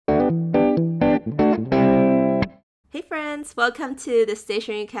friends! Welcome to the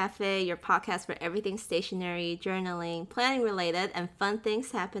Stationery Cafe, your podcast for everything stationery, journaling, planning related, and fun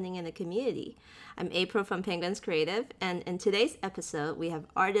things happening in the community. I'm April from Penguins Creative, and in today's episode, we have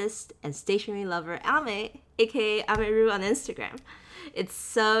artist and stationery lover Ame, aka Ameruu on Instagram. It's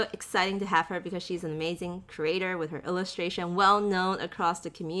so exciting to have her because she's an amazing creator with her illustration well known across the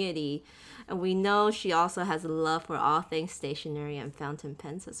community. And we know she also has a love for all things stationery and fountain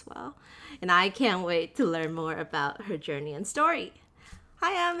pens as well. And I can't wait to learn more about her journey and story.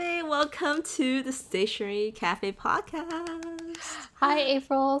 Hi, Ame. Welcome to the Stationery Cafe podcast. Hi,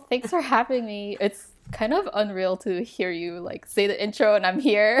 April. Thanks for having me. It's kind of unreal to hear you say the intro and I'm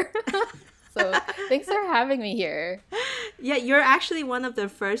here. So thanks for having me here. Yeah, you're actually one of the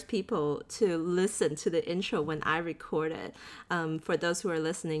first people to listen to the intro when I record it. For those who are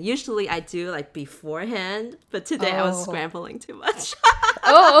listening, usually I do beforehand, but today I was scrambling too much.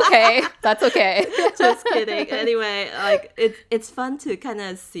 Oh, okay. That's okay. Just kidding. Anyway, it's fun to kind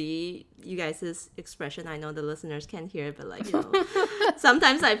of see you guys' expression. I know the listeners can't hear it, but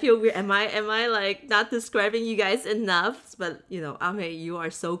sometimes I feel weird. Am I not describing you guys enough? But Ame, you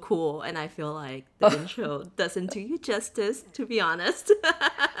are so cool, and I feel like the intro doesn't do you justice, to be honest.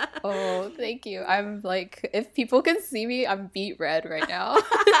 Oh, thank you. I'm if people can see me, I'm beet red right now.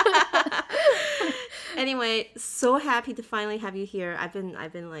 Anyway, so happy to finally have you here. I've been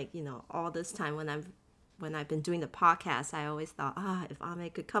all this time when I've been doing the podcast, I always thought, if Ame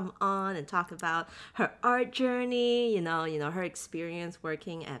could come on and talk about her art journey, her experience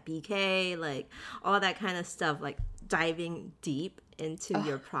working at BK, all that kind of stuff, diving deep into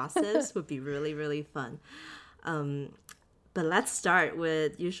your process would be really, really fun. But let's start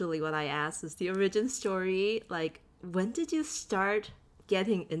with usually what I ask is the origin story. When did you start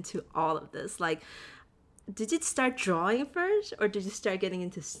getting into all of this? Did you start drawing first, or did you start getting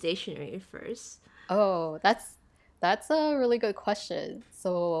into stationery first? Oh, that's a really good question.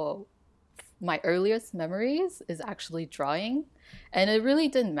 So my earliest memories is actually drawing, and it really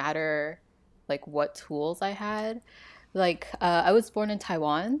didn't matter what tools I had. I was born in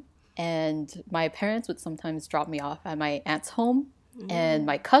Taiwan, and my parents would sometimes drop me off at my aunt's home, and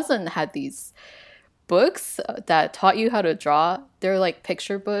my cousin had these books that taught you how to draw. They're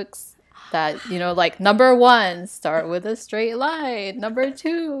picture books that, number 1, start with a straight line. Number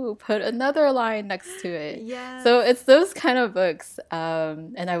 2, put another line next to it. Yeah. So it's those kind of books.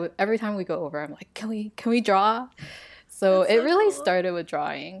 And every time we go over, I'm like, can we draw? So it really started with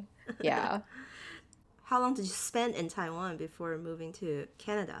drawing. Yeah. How long did you spend in Taiwan before moving to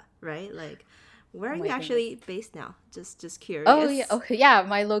Canada, right? Where are you my actually based now? Just curious. Oh, yeah. Okay, yeah.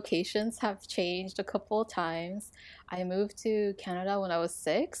 My locations have changed a couple of times. I moved to Canada when I was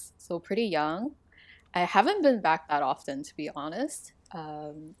 6, so pretty young. I haven't been back that often, to be honest.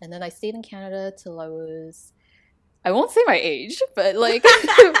 And then I stayed in Canada till I won't say my age, but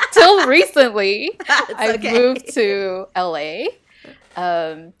till recently, I moved to LA.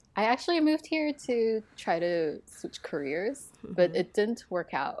 I actually moved here to try to switch careers, but it didn't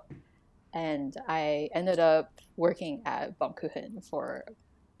work out. And I ended up working at Bangkuhen for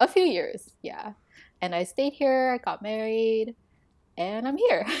a few years, yeah. And I stayed here, I got married, and I'm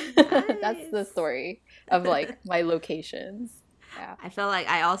here. Nice. That's the story of my locations. Yeah. I feel like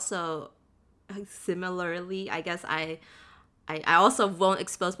I also, similarly, I guess I also won't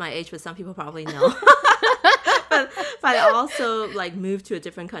expose my age, but some people probably know. but I also moved to a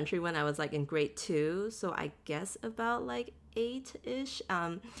different country when I was in grade 2, so I guess about 8-ish,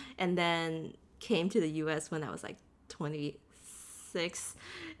 and then came to the US when I was 26,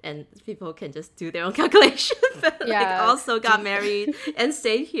 and people can just do their own calculation. But also got married and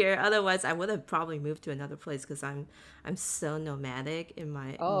stayed here. Otherwise I would have probably moved to another place because I'm so nomadic in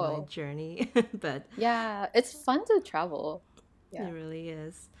my journey. But yeah, it's fun to travel. Yeah. It really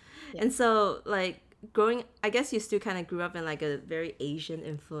is. Yeah. And so growing, I guess you still kind of grew up in a very Asian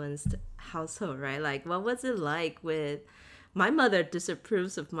influenced household, right? What was it with my mother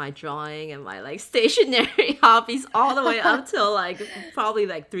disapproves of my drawing and my stationery hobbies all the way up till probably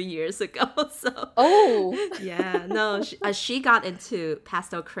 3 years ago. So yeah, no, she got into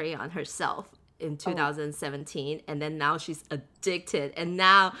pastel crayon herself in 2017, and then now she's addicted, and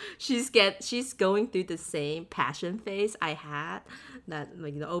now she's going through the same passion phase I had that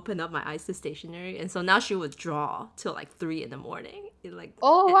opened up my eyes to stationery, and so now she would draw till 3 in the morning.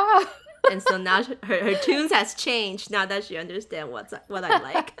 Oh wow. And so now her tunes has changed now that she understands what I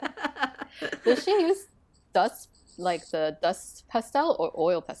like. Does she use dust like the dust pastel or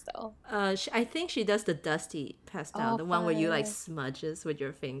oil pastel? I think she does the dusty pastel, Oh, the one where you like fun. smudges with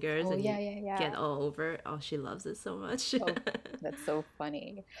your fingers Oh, and yeah, you yeah, get yeah. all over. Oh, she loves it so much. Oh, that's so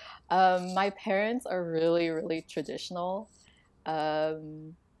funny. My parents are really, really traditional.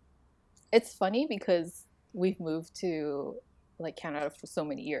 Um, it's funny because we've moved to like Canada for so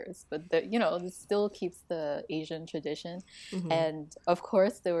many years, but it still keeps the Asian tradition. Hmm. And of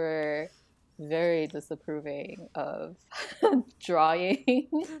course, they were very disapproving of drawing.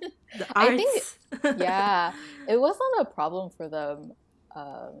 The I think, arts. yeah, it wasn't a problem for them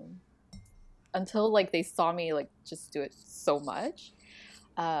um, until like they saw me like just do it so much.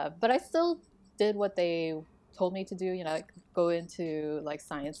 But I still did what they told me to do, like go into like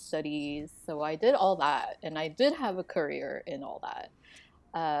science studies. So I did all that and I did have a career in all that.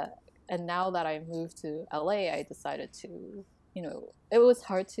 Uh, and now that I moved to LA, I decided to, it was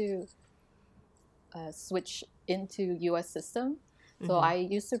hard to switch into US system. So Hmm. I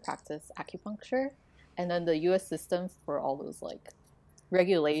used to practice acupuncture, and then the US system for all those like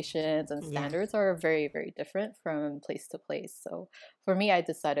regulations and Yeah. standards are very, very different from place to place. So for me, I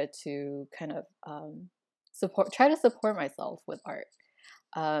decided to kind of try to support myself with art.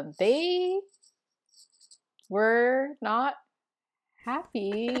 They were not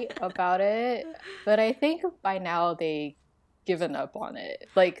happy about it, but I think by now they given up on it.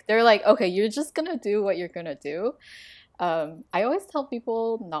 Like they're like, okay, you're just gonna do what you're gonna do. I always tell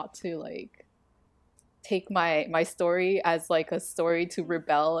people not to like take my story as like a story to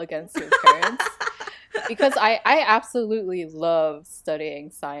rebel against your parents because I absolutely love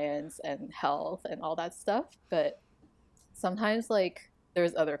studying science and health and all that stuff, but sometimes like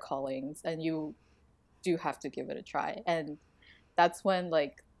there's other callings and you do have to give it a try. And that's when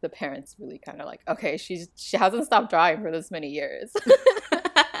like the parents really kind of like, okay, she hasn't stopped drawing for this many years.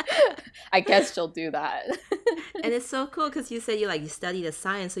 I guess she'll do that. And it's so cool because you said you studied the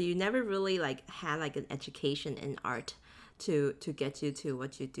science, so you never really like had like an education in art to get you to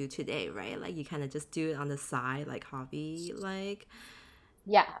what you do today, right? Like you kind of just do it on the side, like hobby, like.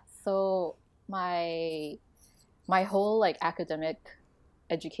 Yeah. So my whole like academic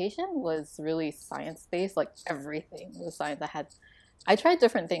education was really science based. Like everything was science. I tried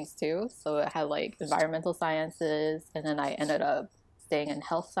different things too. So I had like environmental sciences, and then I ended up staying in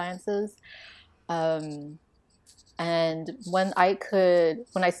health sciences. Um, and when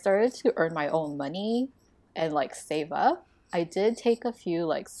I started to earn my own money and like save up, I did take a few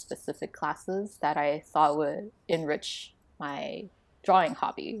like specific classes that I thought would enrich my drawing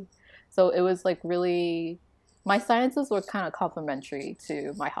hobby. So it was like really, my sciences were kind of complementary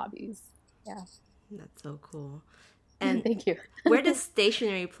to my hobbies. Yeah. That's so cool. And Thank you. where does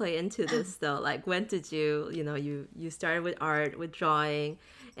stationery play into this though? Like when did you started with art, with drawing,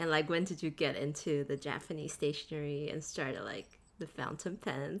 and like when did you get into the Japanese stationery and started like the fountain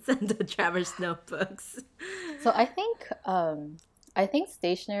pens and the traverse notebooks? So I think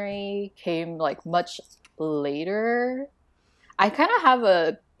stationery came like much later. I kind of have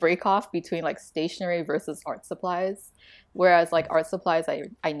a break off between like stationery versus art supplies. Whereas like art supplies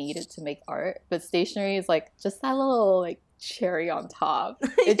I needed to make art, but stationery is like just that little like cherry on top.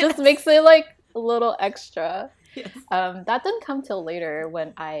 It just Yes. makes it like a little extra. Yes. That didn't come till later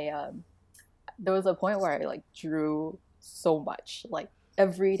when I there was a point where I like drew so much, like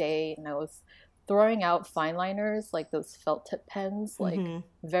every day, and I was throwing out fine liners, like those felt tip pens, like Mm-hmm.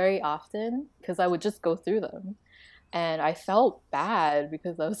 very often because I would just go through them. And I felt bad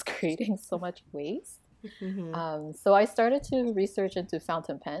because I was creating so much waste. Mm-hmm. So I started to research into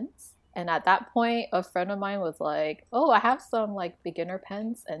fountain pens. And at that point, a friend of mine was like, "Oh, I have some like beginner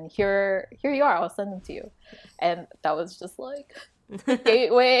pens, and here you are. I'll send them to you." And that was just like the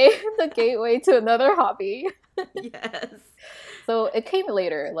gateway, the gateway to another hobby. Yes. So it came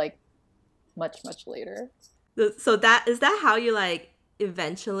later, like much later. So that is that how you like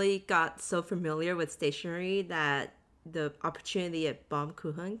eventually got so familiar with stationery that the opportunity at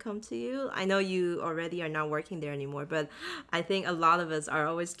Baumkuchen come to you? I know you already are not working there anymore, but I think a lot of us are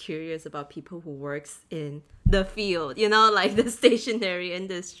always curious about people who works in the field, like the stationery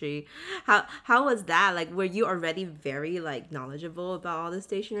industry. How was that? Like were you already very like knowledgeable about all the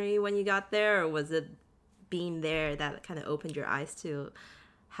stationery when you got there, or was it being there that kind of opened your eyes to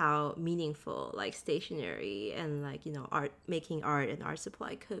how meaningful like stationery and like art, making art and art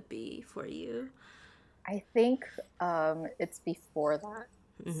supply could be for you? I think it's before that.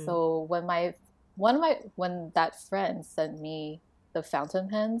 Hmm. So when that friend sent me the fountain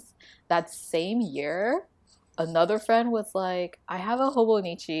pens, that same year, another friend was like, "I have a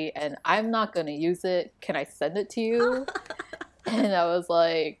Hobonichi and I'm not gonna use it. Can I send it to you?" And I was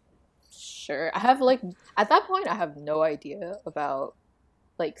like, Sure. I have like at that point I have no idea about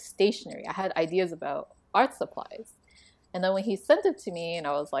like stationery. I had ideas about art supplies. And then when he sent it to me and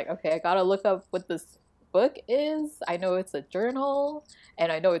I was like, okay, I gotta look up what this book is. I know it's a journal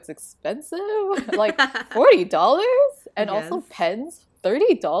and I know it's expensive. Like $40 and Yes. also pens,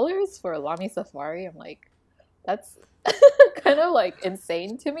 $30 for a Lamy Safari. I'm like, that's kind of like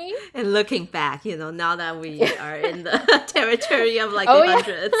insane to me. And looking back, now that we are in the territory of like Oh, the yeah.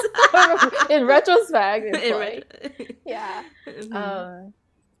 hundreds. In retrospect, it's In like, yeah. Mhm.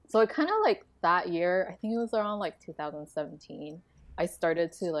 So it kind of like that year, I think it was around like 2017, I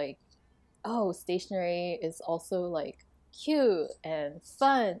started to like, oh, stationery is also like cute and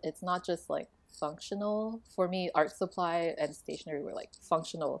fun. It's not just like functional. For me, art supply and stationery were like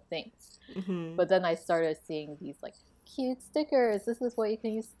functional things. Mhm. But then I started seeing these like cute stickers. This is what you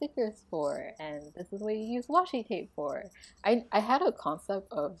can use stickers for, and this is what you use washi tape for. I had a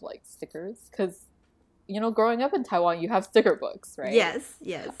concept of like stickers because growing up in Taiwan, you have sticker books, right? Yes,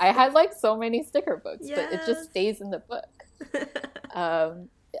 yes. I had like so many sticker books, but it Yes. just stays in the book.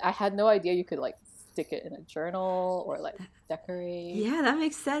 I had no idea you could like stick it in a journal or like decorate. Yeah, that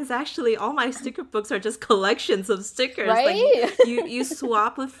makes sense. Actually, all my sticker books are just collections of stickers. Right? Like you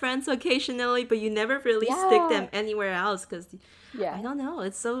swap with friends occasionally, but you never really stick them anywhere else because Yeah. I don't know.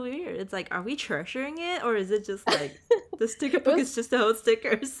 It's so weird. It's like, are we treasuring it or is it just like the sticker book is just to hold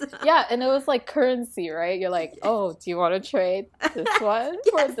stickers? Yeah, and it was like currency, right? You're like, oh, do you want to trade this one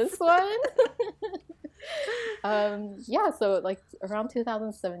for this one? Yeah, so like around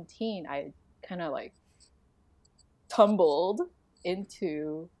 2017, I kind of like tumbled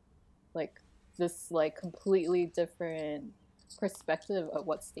into like this like completely different perspective of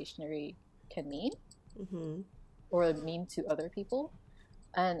what stationery can mean Mm-hmm. or mean to other people.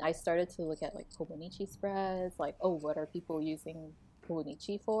 And I started to look at like Hobonichi spreads, like, oh, what are people using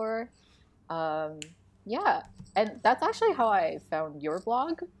Hobonichi for? Yeah, and that's actually how I found your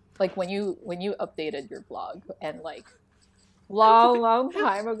blog. Like when you updated your blog and like long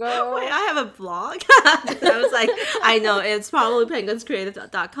time ago. Wait, I have a blog? I was like, I know, it's probably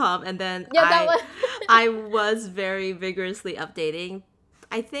penguinscreative.com. And then Yeah, that one. I was very vigorously updating.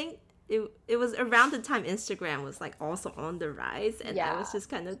 I think it was around the time Instagram was like also on the rise. And I was just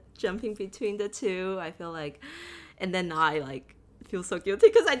kind of jumping between the two. I feel like, and then now I like feel so guilty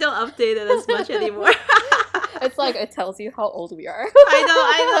because I don't update it as much anymore. It's like it tells you how old we are.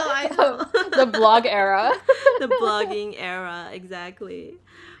 I know. The blog era. The blogging era, exactly.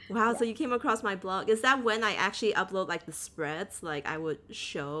 Wow, so you came across my blog. Is that when I actually upload like the spreads? Like I would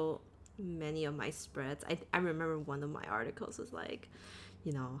show many of my spreads. I remember one of my articles was like,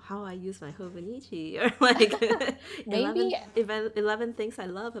 how I use my Hobonichi, or like Maybe 11 things I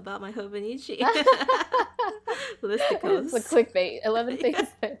love about my Hobonichi. Listicles. It's a clickbait. 11 things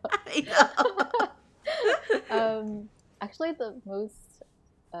I love. I know. Actually, the most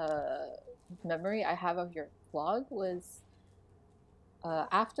memory I have of your blog was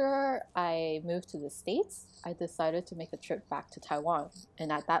after I moved to the States, I decided to make a trip back to Taiwan.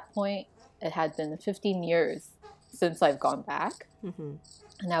 And at that point, it had been 15 years since I've gone back. Mm-hmm.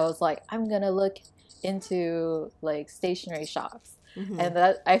 And I was like, I'm going to look into like stationery shops. Mm-hmm. And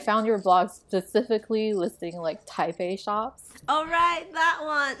that I found your blog specifically listing like Taipei shops. Oh, right, that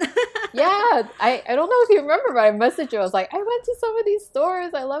one. Yeah, I don't know if you remember, but I messaged you. I was like, I went to some of these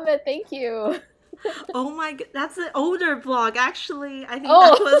stores. I love it. Thank you. Oh my god, that's an older blog actually. I think Oh.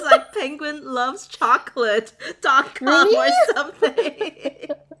 that was like penguinloveschocolate.com Really? or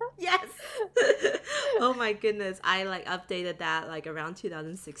something. Yes. Oh my goodness. I like updated that like around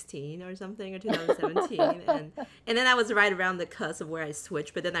 2016 or something, or 2017, and then I was right around the cusp of where I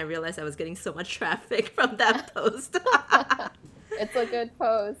switched, but then I realized I was getting so much traffic from that post. It's a good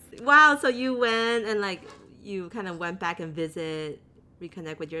post. Wow, so you went and like you kind of went back and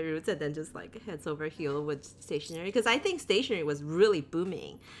reconnect with your roots, and then just like heads over heel with stationery, because I think stationery was really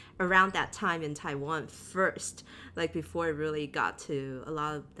booming around that time in Taiwan first, like before it really got to, a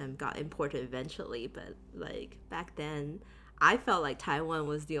lot of them got imported eventually, but like back then I felt like Taiwan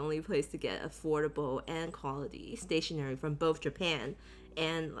was the only place to get affordable and quality stationery from both Japan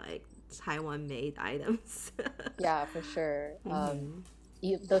and like Taiwan made items. Yeah, for sure. Mm-hmm.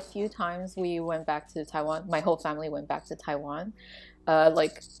 The few times we went back to Taiwan, my whole family went back to Taiwan.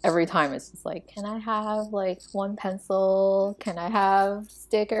 Like every time it's just like, can I have like one pencil? Can I have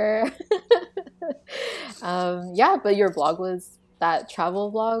sticker? Yeah, but your blog was that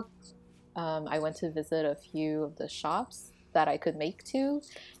travel blog. I went to visit a few of the shops that I could make to,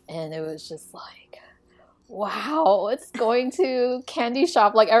 and it was just like, wow, it's going to candy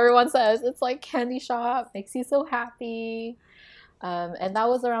shop, like everyone says. It's like candy shop, makes you so happy. And that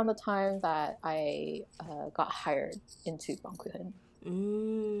was around the time that I got hired into Bangkuhen.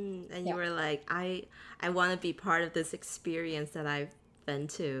 And you Yeah. were like, I want to be part of this experience that I've been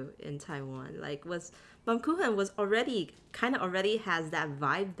to in Taiwan. Like, was Bangkuhen was already kind of already has that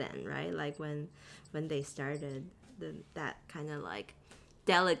vibe then, right? Like when they started, that kind of like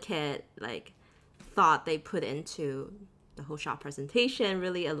delicate like thought they put into the whole shop presentation,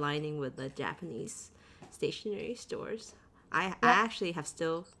 really aligning with the Japanese stationery stores. I Yeah. actually have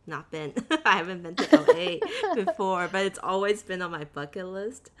still not been. I haven't been to LA before, but it's always been on my bucket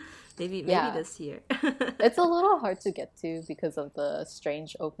list. Maybe Yeah. this year. It's a little hard to get to because of the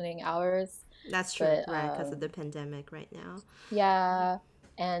strange opening hours. That's true, But right? Because of the pandemic right now. yeah.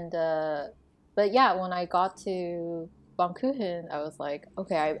 And but yeah, when I got to Bangkuhen, I was like,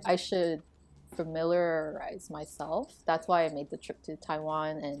 okay, I should familiarize myself. That's why I made the trip to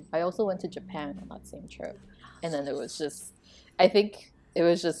Taiwan, and I also went to Japan on that same trip. And then it was just, I think it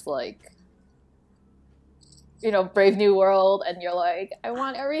was just like, Brave New World, and you're like, I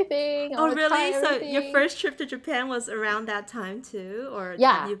want everything, I Oh, want to try really? So your everything. first trip to Japan was around that time too, or have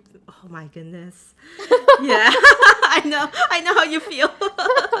Yeah. you? Oh my goodness. Yeah, I know how you feel.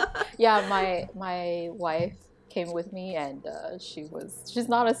 Yeah, my wife came with me, and she's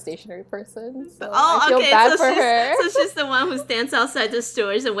not a stationery person, so I Oh, feel okay. bad for her. So she's the one who stands outside the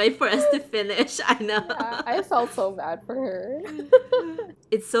stores and wait for us to finish. I know. Yeah, I felt so bad for her.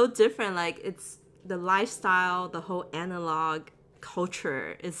 It's so different. Like it's the lifestyle, the whole analog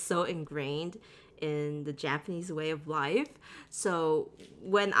culture is so ingrained in the Japanese way of life. So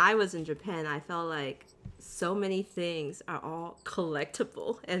when I was in Japan, I felt like so many things are all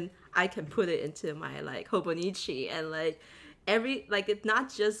collectible and I can put it into my like hobonichi and like every like it's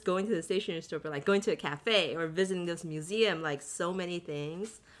not just going to the stationery store but like going to a cafe or visiting this museum. Like so many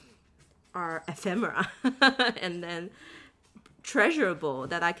things are ephemera and then treasurable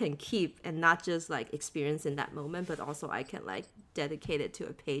that I can keep and not just like experience in that moment, but also I can like dedicate it to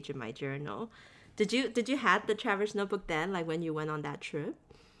a page in my journal. Did you have the Traverse Notebook then, like when you went on that trip?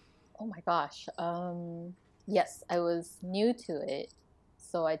 Oh my gosh. Yes, I was new to it.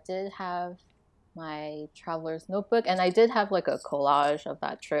 So I did have my traveler's notebook, and I did have like a collage of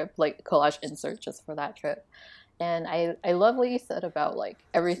that trip, like collage insert just for that trip. And I love what you said about like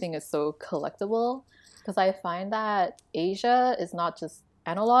everything is so collectible, because I find that Asia is not just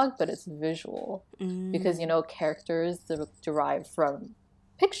analog, but it's visual, because characters derive from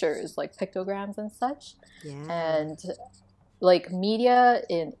pictures like pictograms and such. Yeah. And like media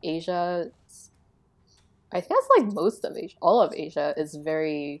in Asia, I think that's like most of Asia, all of Asia is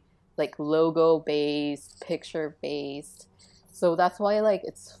very like logo based, picture based. So that's why like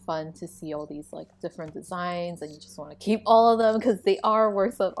it's fun to see all these like different designs, and you just want to keep all of them because they are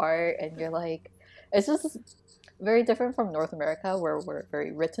works of art, and you're like, it's just very different from North America where we're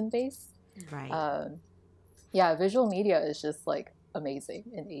very written based. Right. Yeah, visual media is just like amazing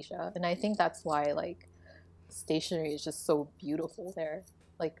in Asia, and I think that's why like stationery is just so beautiful there.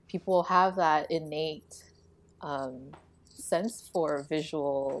 Like people have that innate sense for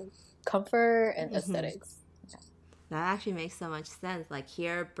visual comfort and aesthetics. That actually makes so much sense. Like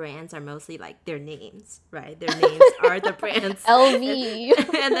here, brands are mostly like their names, right? Their names are the brands.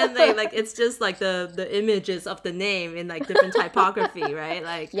 LV. And then they like it's just like the images of the name in like different typography, right?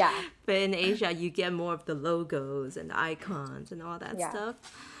 Like Yeah. But in Asia, you get more of the logos and the icons and all that stuff.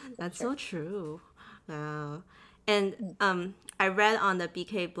 That's so true. Wow. And I read on the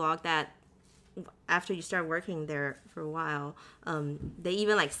BK blog that after you start working there for a while, they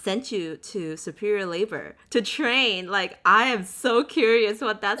even like sent you to superior labor to train. Like I am so curious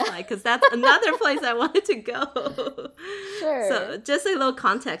what that's like because that's another place I wanted to go. Sure. So just a little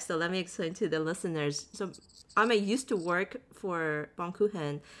context, though. Let me explain to the listeners. So I used to work for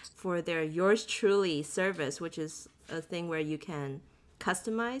Bangkuhen for their Yours Truly service, which is a thing where you can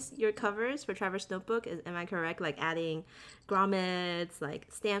customize your covers for Traverse Notebook. Am I correct? Like adding grommets, like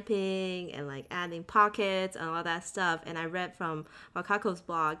stamping, and like adding pockets and all that stuff. And I read from Wakako's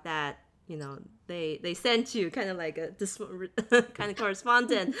blog that they sent you kind of like a kind of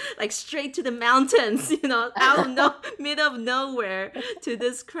correspondent like straight to the mountains, out of middle of nowhere to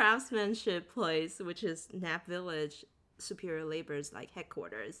this craftsmanship place, which is Nap Village, Superior Labor's like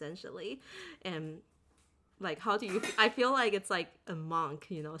headquarters essentially. And like, how do you? I feel like it's like a monk,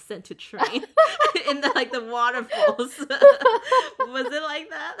 sent to train in the waterfalls. Was it like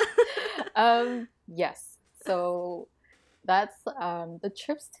that? Yes. So that's the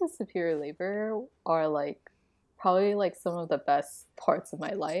trips to Superior Labor are like probably like some of the best parts of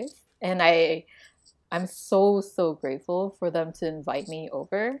my life, and I'm so grateful for them to invite me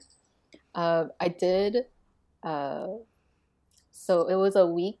over. I did So it was a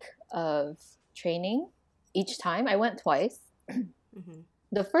week of training each time. I went twice. Mm-hmm.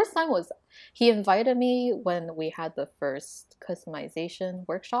 The first time was he invited me when we had the first customization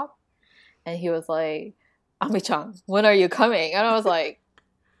workshop, and he was like, "Ami-chan, when are you coming?" And I was like,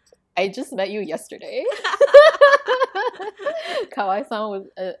 "I just met you yesterday." Kawai-san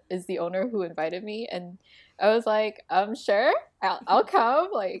is the owner who invited me, and I was like, sure, I'll come.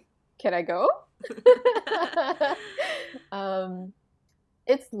 Like, can I go?"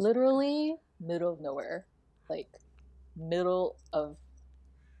 It's literally middle of nowhere, like middle of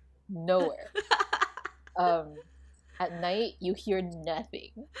nowhere. At night you hear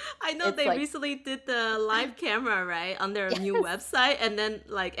nothing. I know It's they like, recently did the live camera, right, on their new yes, website, and then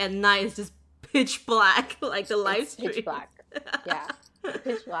like at night it's just pitch black, like the live it's stream. pitch black. Yeah,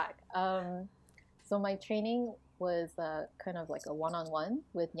 pitch black. So my training was kind of like a one-on-one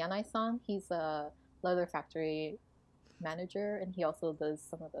with Yanai-san. He's a leather factory manager, and he also does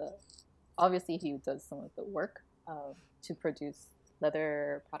some of the, obviously he does some of the work to produce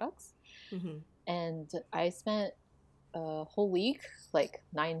leather products. Mm-hmm. And I spent a whole week, like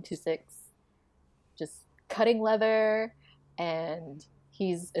 9 to 6, just cutting leather, and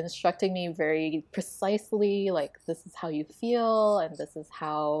he's instructing me very precisely, like, this is how you feel and this is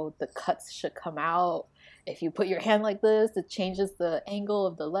how the cuts should come out. If you put your hand like this, it changes the angle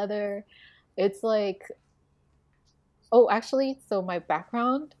of the leather. It's like, oh, actually, so my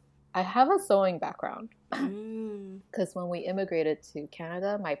background, I have a sewing background. Because when we immigrated to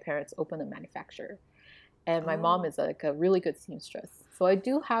Canada, my parents opened a manufacturer. And my mom is like a really good seamstress. So I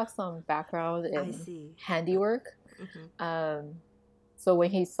do have some background in handiwork. Mm-hmm. So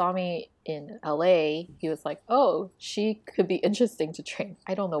when he saw me in LA, he was like, oh, she could be interesting to train.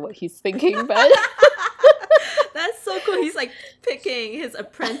 I don't know what he's thinking, but... That's so cool. He's like picking his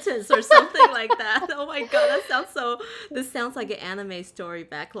apprentice or something like that. Oh my god, that sounds so... This sounds like an anime story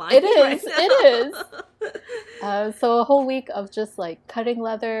backline. It is, right it is. So a whole week of just like cutting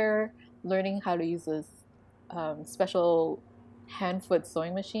leather, learning how to use this special hand-foot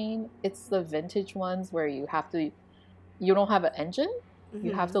sewing machine. It's the vintage ones where you don't have an engine. Mm-hmm.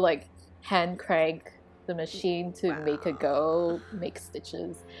 You have to like hand crank the machine to make it go, make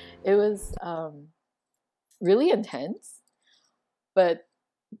stitches. It was really intense, but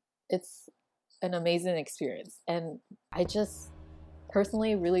it's an amazing experience. And I just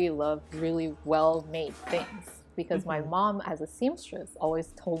personally really love really well-made things because my mom, as a seamstress, always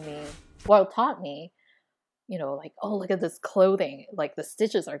taught me, you know, like, oh, look at this clothing, like the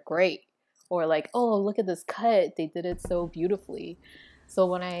stitches are great, or like, oh, look at this cut, they did it so beautifully. So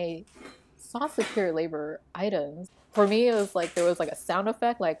when I saw secure labor items, for me it was like there was like a sound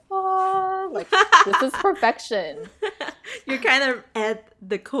effect, like, ah, like this is perfection. You're kind of at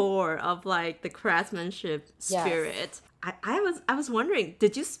the core of like the craftsmanship spirit. Yes. I was wondering,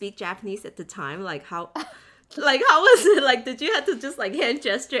 did you speak Japanese at the time? Like how was it? Like, did you have to just like hand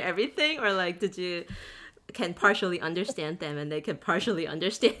gesture everything, or like did you can partially understand them and they can partially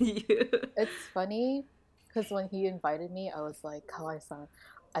understand you? It's funny because when he invited me, I was like, Kawai-san,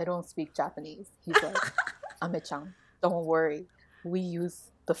 I don't speak Japanese. He's like, Ame-chan, don't worry, we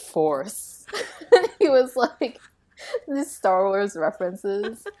use the Force. And he was like, these Star Wars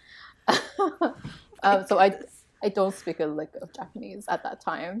references. So I don't speak a lick of Japanese at that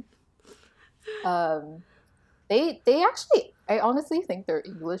time. They actually, I honestly think their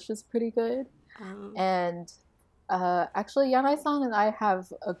English is pretty good. And actually Yanai-san and I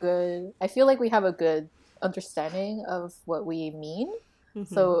I feel like we have a good understanding of what we mean.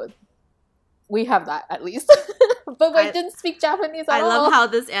 Mm-hmm. So we have that at least. But I didn't speak Japanese at all. I love how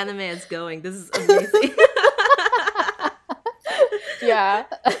this anime is going. This is amazing. Yeah.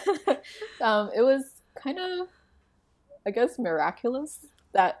 It was kind of, I guess, miraculous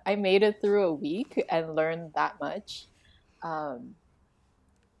that I made it through a week and learned that much.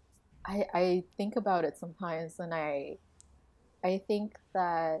 I think about it sometimes, and I think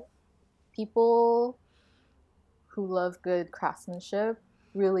that people who love good craftsmanship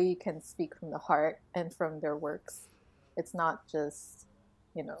really can speak from the heart and from their works. It's not just,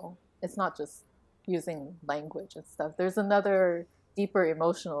 it's not just using language and stuff. There's another deeper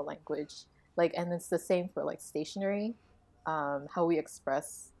emotional language, like, and it's the same for like stationery, how we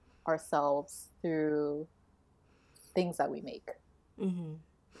express ourselves through things that we make. Mm-hmm.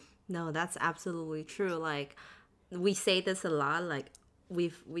 No, that's absolutely true. Like, we say this a lot. Like,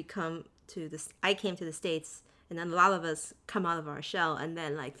 we come to this. I came to the States, and then a lot of us come out of our shell, and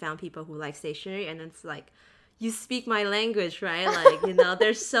then like found people who like stationery, and it's like, you speak my language, right? Like,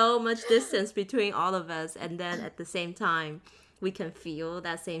 there's so much distance between all of us, and then at the same time, we can feel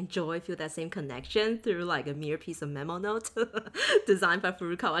that same joy, feel that same connection through like a mere piece of memo note designed by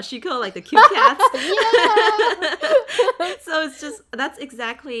Furukawa Shiko, like the cute cats. So it's just, that's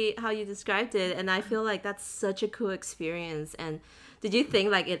exactly how you described it. And I feel like that's such a cool experience. And did you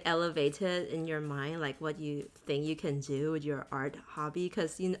think like it elevated in your mind, like what you think you can do with your art hobby?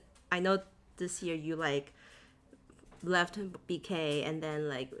 Because I know this year you like left BK and then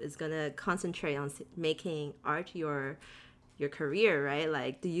like is gonna concentrate on making art your career, right?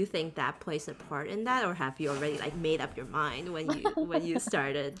 Like, do you think that plays a part in that, or have you already like made up your mind when you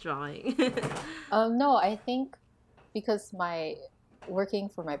started drawing? No, I think because my working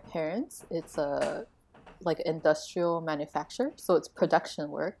for my parents, it's a like industrial manufacturer, so it's production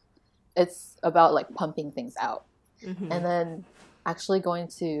work. It's about like pumping things out, and then actually going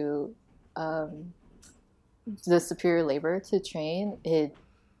to the superior labor to train it.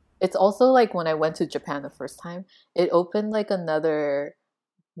 It's also like when I went to Japan the first time, it opened like another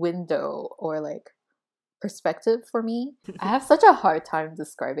window or like perspective for me. I have such a hard time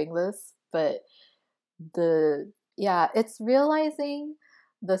describing this, but it's realizing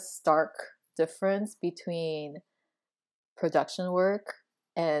the stark difference between production work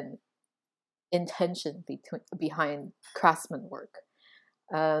and intention behind craftsman work.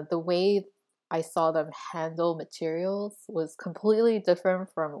 The way I saw them handle materials was completely different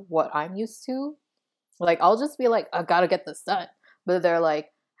from what I'm used to. Like, I'll just be like, I gotta get this done. But they're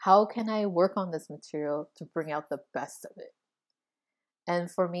like, how can I work on this material to bring out the best of it?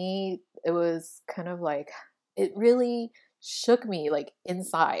 And for me, it was kind of like, it really shook me like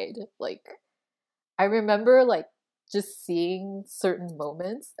inside. Like, I remember like just seeing certain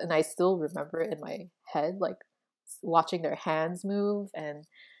moments, and I still remember it in my head, like watching their hands move, and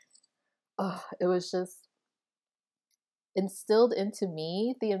it was just instilled into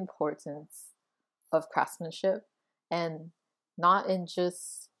me the importance of craftsmanship, and not in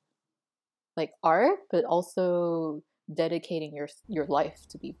just like art, but also dedicating your life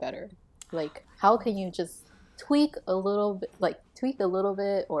to be better. Like, how can you just tweak a little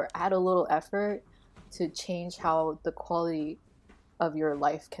bit or add a little effort to change how the quality of your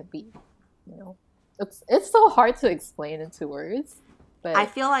life can be, you know? It's so hard to explain into words. But I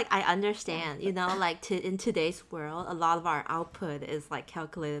feel like I understand, like in today's world, a lot of our output is like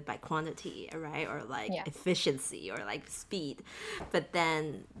calculated by quantity, right? Or like efficiency or like speed. But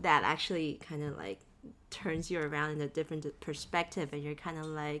then that actually kind of like turns you around in a different perspective, and you're kind of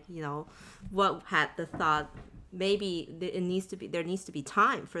like, what had the thought, maybe there needs to be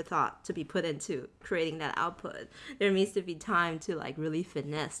time for thought to be put into creating that output. There needs to be time to like really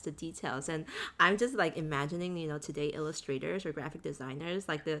finesse the details. And I'm just like imagining, today illustrators or graphic designers,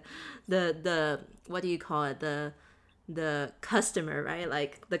 like the what do you call it, the customer, right?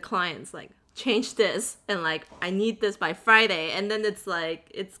 Like the clients, like, change this, and like I need this by Friday, and then it's like,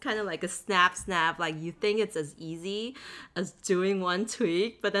 it's kind of like a snap, like you think it's as easy as doing one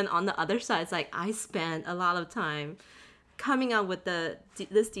tweak, but then on the other side it's like I spent a lot of time coming up with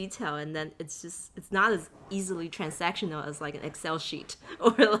this detail, and then it's not as easily transactional as like an Excel sheet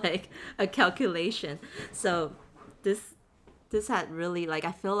or like a calculation. So this had really, like,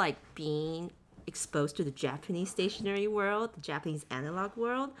 I feel like being exposed to the Japanese stationery world, the Japanese analog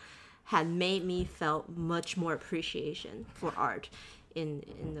world, had made me felt much more appreciation for art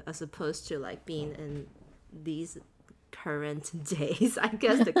in as opposed to like being in these current days, I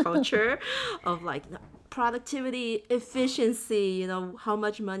guess, the culture of like productivity, efficiency, how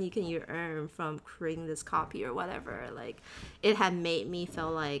much money can you earn from creating this copy or whatever. Like, it had made me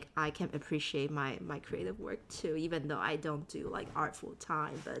feel like I can appreciate my creative work too, even though I don't do like art full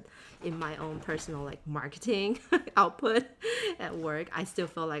time. But in my own personal like marketing output at work, I still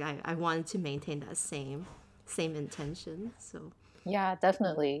feel like I wanted to maintain that same intention. So yeah,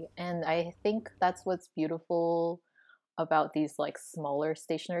 definitely. And I think that's what's beautiful about these like smaller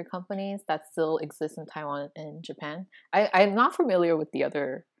stationery companies that still exist in Taiwan and Japan. I'm not familiar with the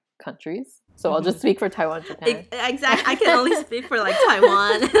other countries, so I'll just speak for Taiwan, Japan. Exactly. I can only speak for like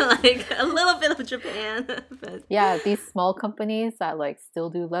Taiwan and like a little bit of Japan. But yeah, these small companies that like still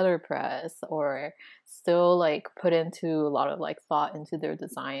do letterpress or still like put into a lot of like thought into their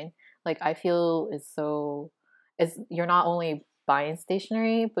design. Like, I feel you're not only buying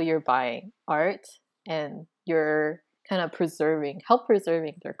stationery, but you're buying art, and you're kind of help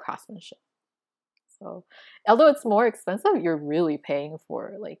preserving their craftsmanship. So although it's more expensive, you're really paying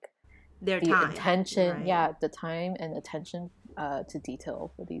for like their the time, attention, right? the time and attention to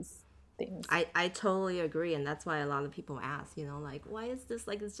detail for these things. I totally agree, and that's why a lot of people ask, like, why is this,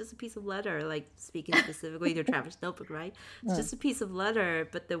 like, it's just a piece of leather, like, speaking specifically to Traveler's Notebook, right? It's just a piece of leather,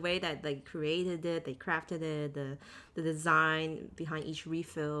 but the way that they created it, they crafted it, the design behind each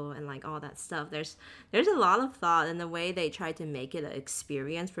refill and like all that stuff, there's a lot of thought in the way they try to make it an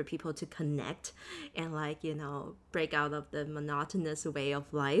experience for people to connect and, like, break out of the monotonous way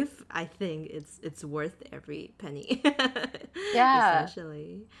of life. I think it's worth every penny. Yeah.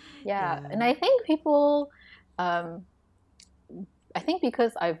 Essentially. Yeah. Yeah. And I think people, I think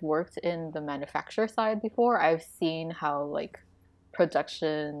because I've worked in the manufacturer side before, I've seen how like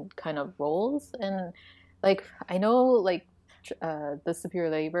production kind of rolls. And like, I know like the superior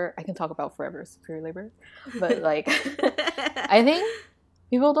labor, I can talk about forever superior labor, but like, I think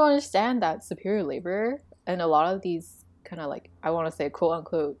people don't understand that superior labor and a lot of these kind of like, I want to say quote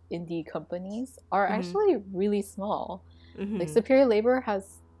unquote indie companies are actually really small. Like superior labor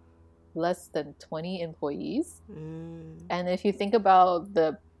has less than 20 employees. And if you think about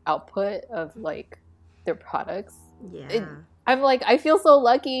the output of like their products, I'm like, I feel so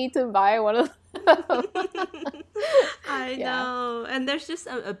lucky to buy one of them. I know. And there's just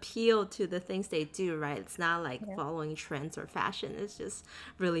an appeal to the things they do, right? It's not like following trends or fashion. It's just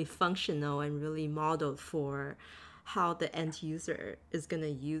really functional and really modeled for how the end user is gonna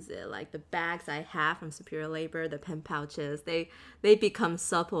use it. Like the bags I have from Superior Labor, the pen pouches, they become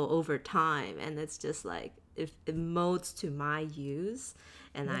supple over time, and it's just like it molds to my use.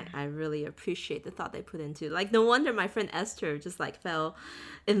 And I really appreciate the thought they put into, like, no wonder my friend Esther just like fell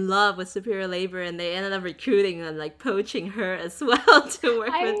in love with Superior Labor, and they ended up recruiting and like poaching her as well to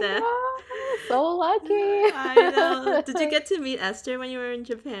work with them. So lucky. I know. Did you get to meet Esther when you were in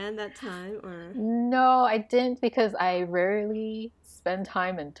Japan that time, or? No, I didn't, because I rarely spend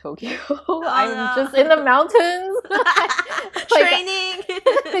time in Tokyo. I'm just in the mountains. Training.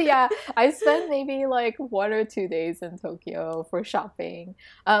 Yeah, I spend maybe like 1 or 2 days in Tokyo for shopping.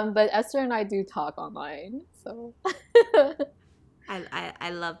 But Esther and I do talk online, so.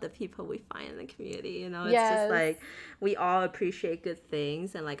 I love the people we find in the community. It's just like we all appreciate good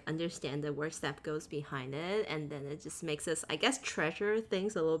things and like understand the work that goes behind it, and then it just makes us, I guess, treasure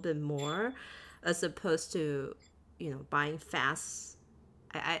things a little bit more, as opposed to buying fast.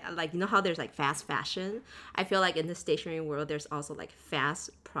 I like, how there's like fast fashion. I feel like in the stationery world there's also like fast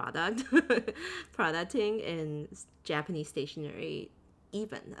producting in Japanese stationery,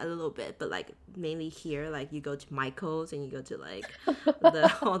 even a little bit, but like mainly here, like you go to Michael's and you go to like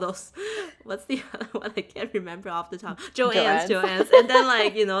all those, what's the other one, I can't remember off the top, Joann's, and then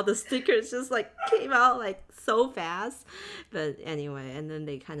like the stickers just like came out like so fast. But anyway, and then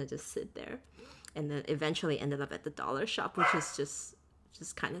they kind of just sit there, and then eventually ended up at the dollar shop, which is just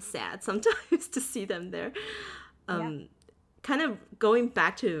kind of sad sometimes to see them there. Kind of going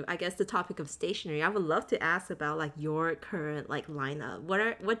back to, I guess, the topic of stationery, I would love to ask about like your current like lineup.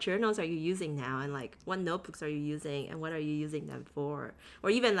 What journals are you using now, and like what notebooks are you using, and what are you using them for?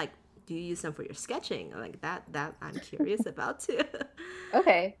 Or even like, do you use them for your sketching? Like that I'm curious about too.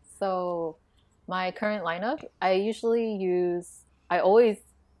 Okay, so my current lineup, I've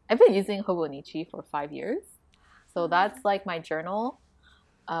been using Hobonichi for 5 years. So that's like my journal.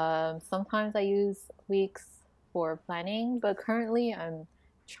 Sometimes I use weeks for planning, but currently I'm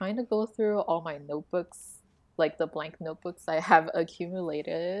trying to go through all my notebooks, like the blank notebooks I have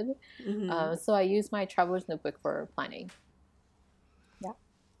accumulated. So I use my traveler's notebook for planning.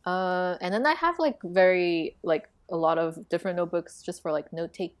 And then I have like a lot of different notebooks just for like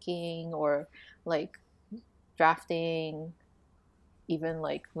note taking or like drafting, even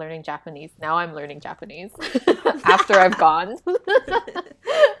like learning Japanese. Now I'm learning Japanese after I've gone.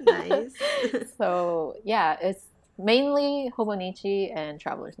 Nice. So yeah, it's mainly Hobonichi and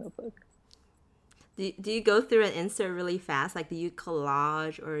Traveler's Notebook. Do you go through and insert really fast? Like, do you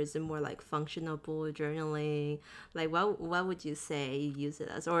collage, or is it more like functional bullet journaling? Like, what would you say you use it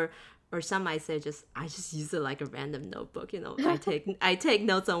as? Or some might say I just use it like a random notebook. I take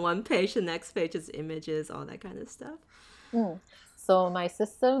notes on one page, the next page is images, all that kind of stuff. So my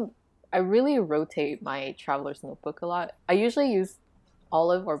system, I really rotate my Traveler's Notebook a lot. I usually use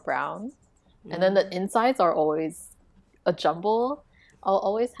olive or brown, and then the insides are always a jumble. I'll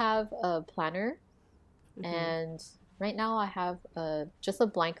always have a planner, and right now I have just a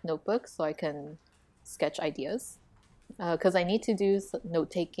blank notebook so I can sketch ideas, because I need to do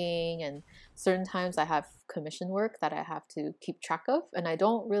note taking, and certain times I have commission work that I have to keep track of, and I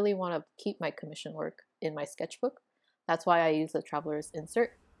don't really want to keep my commission work in my sketchbook. That's why I use the Traveler's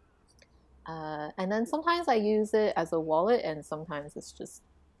Insert. And then sometimes I use it as a wallet, and sometimes it's just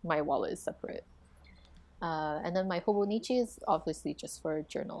my wallet is separate. And then my Hobonichi is obviously just for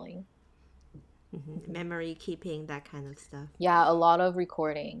journaling. Memory keeping, that kind of stuff. Yeah, a lot of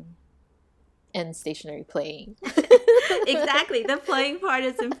recording and stationery playing. Exactly. The playing part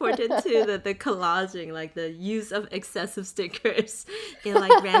is important too. The collaging, like the use of excessive stickers in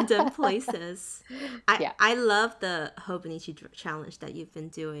like random places. Yeah. I love the Hobonichi challenge that you've been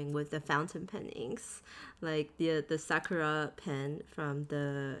doing with the fountain pen inks, like the Sakura pen from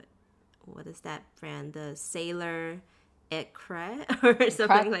the, what is that brand? The Sailor Ecre or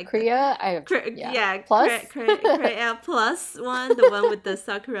something like that. Korea, Yeah, Plus. Crea Plus one, the one with the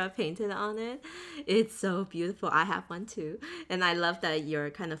sakura painted on it. It's so beautiful. I have one too. And I love that you're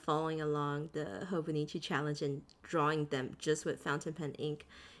kind of following along the Hobonichi challenge and drawing them just with fountain pen ink.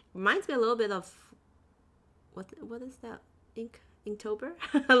 Reminds me a little bit of, what is that? Inktober?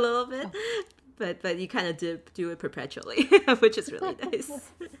 A little bit. But you kind of do it perpetually, which is really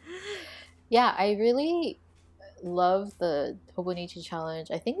nice. Yeah, I really love the Hobonichi challenge.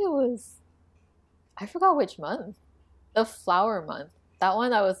 I think it was, I forgot which month. The flower month. That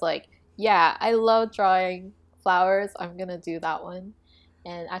one I was like, yeah, I love drawing flowers. I'm gonna do that one.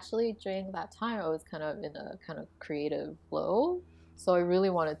 And actually during that time I was kind of in a kind of creative flow. So I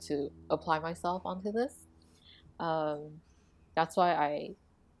really wanted to apply myself onto this. That's why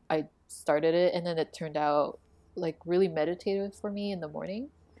I started it, and then it turned out like really meditative for me in the morning.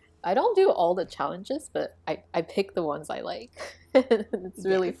 I don't do all the challenges, but I pick the ones I like. It's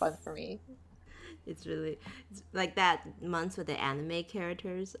really fun for me. It's like that months with the anime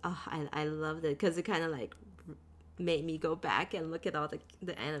characters. Oh, I loved it because it kind of like made me go back and look at all the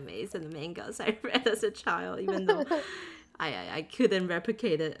animes and the mangas I read as a child, even though I couldn't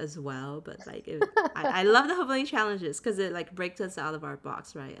replicate it as well. But like I love the Hopefully challenges because it like breaks us out of our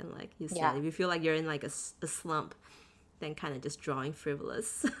box, right? And like you said, if you feel like you're in like a slump, then kind of just drawing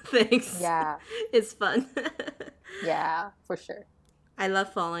frivolous things. Yeah. It's fun. Yeah, for sure. I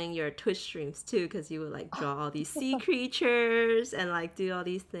love following your Twitch streams too because you would like draw all these sea creatures and like do all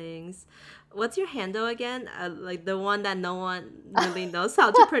these things. What's your handle again? Like the one that no one really knows how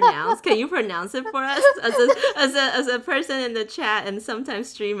to pronounce. Can you pronounce it for us as a person in the chat and sometimes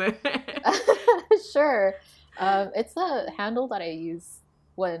streamer? Sure. It's a handle that I use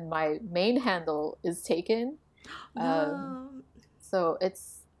when my main handle is taken. No. So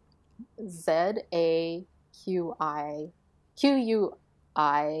it's ZAQUILAE.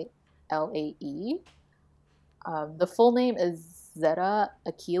 The full name is Zeta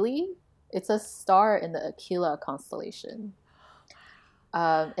Aquili. It's a star in the Aquila constellation.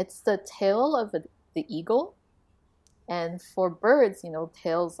 It's the tail of the eagle. And for birds,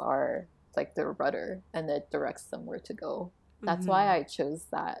 tails are like their rudder and it directs them where to go. That's why I chose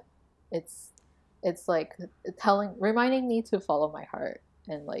that. It's like reminding me to follow my heart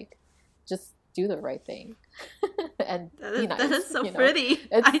and like just do the right thing. And be nice, that is so pretty.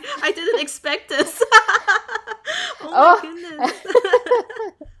 I didn't expect this. Oh my goodness.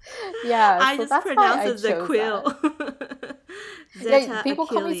 Yeah, I so just pronounce it Zaquil. Yeah, people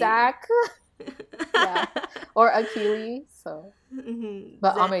call me Zach. Yeah, or Akili. So,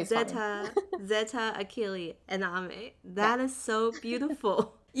 but Ame is Zeta Akili and Ame. That is so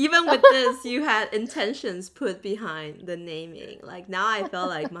beautiful. Even with this, you had intentions put behind the naming. Like now, I feel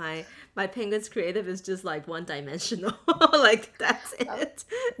like my Penguin's creative is just like one dimensional. Like that's it.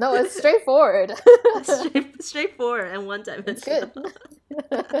 No, it's straightforward. Straightforward and one dimensional.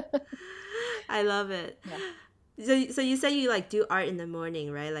 I love it. Yeah. So you say you like do art in the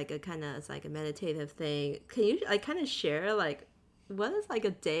morning, right? Like it's like a meditative thing. Can you like kind of share like what is like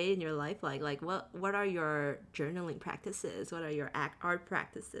a day in your life like? Like what are your journaling practices? What are your art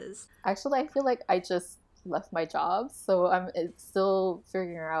practices? Actually, I feel like I just left my job, so I'm still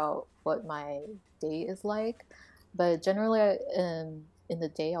figuring out what my day is like. But generally, in the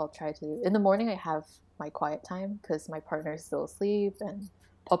day, I'll try to. In the morning, I have my quiet time because my partner's still asleep and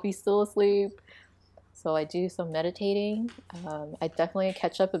puppy's still asleep. So I do some meditating. I definitely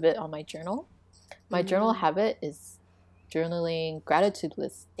catch up a bit on my journal. My journal habit is journaling gratitude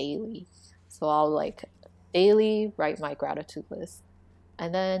lists daily. So I'll like daily write my gratitude list.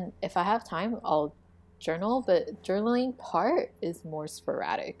 And then if I have time, I'll journal. But journaling part is more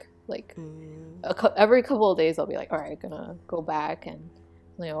sporadic. Like every couple of days, I'll be like, all right, I'm gonna go back and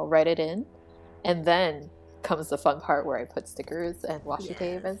write it in. And then comes the fun part where I put stickers and washi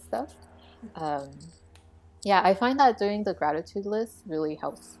tape and stuff. I find that doing the gratitude list really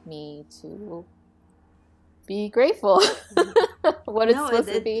helps me to be grateful. What it's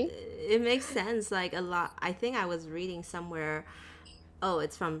supposed to be. It makes sense. Like a lot. I think I was reading somewhere. Oh,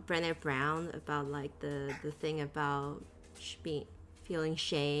 it's from Brené Brown about like the thing about feeling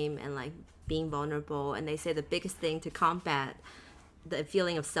shame and like being vulnerable. And they say the biggest thing to combat the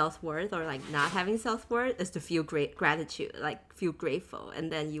feeling of self-worth or like not having self-worth is to feel great gratitude, like feel grateful,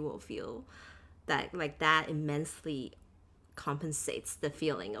 and then you will feel that like that immensely compensates the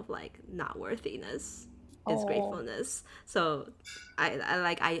feeling of like not worthiness is Oh, gratefulness. So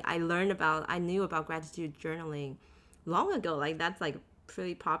I learned about, I knew about gratitude journaling long ago. Like that's like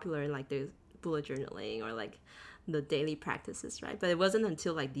pretty popular in like the bullet journaling or like the daily practices, right? But it wasn't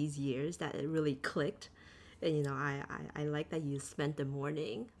until like these years that it really clicked. And I like that you spent the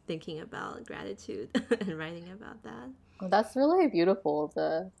morning thinking about gratitude and writing about that. well, that's really beautiful,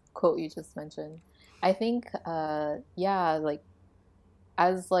 the quote you just mentioned. I think, yeah, like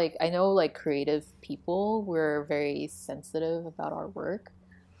as like I know like creative people, we're very sensitive about our work.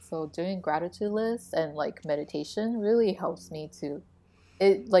 So doing gratitude lists and like meditation really helps me to,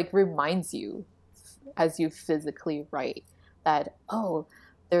 it like reminds you as you physically write that, oh,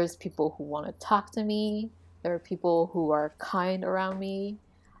 there's people who want to talk to me, there are people who are kind around me,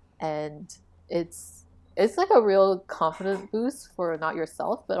 and it's like a real confidence boost for not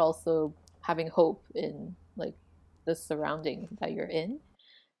yourself but also having hope in like the surrounding that you're in,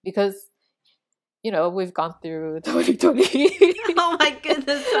 because we've gone through 2020. Oh my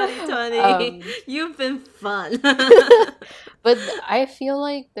goodness, 2020. um You've been fun. but I feel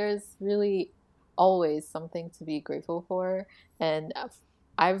like there's really always something to be grateful for, and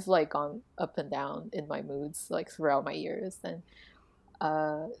I've like gone up and down in my moods like throughout my years, and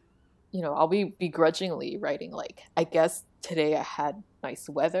uh I'll be begrudgingly writing like, I guess today I had nice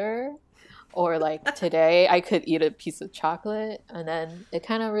weather, or like today I could eat a piece of chocolate, and then it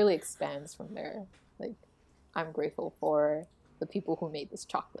kind of really expands from there. Like, I'm grateful for the people who made this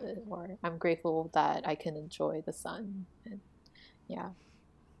chocolate, or I'm grateful that I can enjoy the sun. And yeah,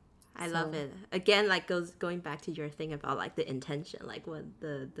 I love so it. Again, like going back to your thing about like the intention, like what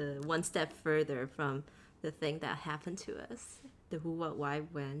the one step further from the thing that happened to us, the who, what, why,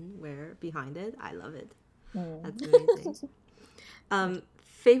 when, where behind it. I love it. mm. That's amazing.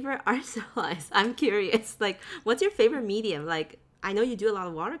 Favorite art supplies. I'm curious. Like, what's your favorite medium? Like, I know you do a lot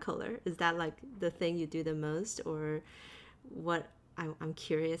of watercolor. Is that like the thing you do the most, or what? I'm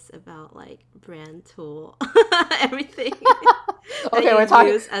curious about like brand tool, everything that Okay, you we're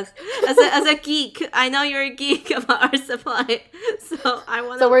talking. use as a geek. I know you're a geek about art supply, so I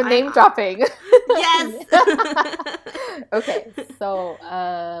want So to. we're name dropping. Yes. Okay,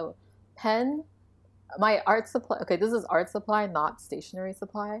 so pen, my art supply. Okay, this is art supply, not stationery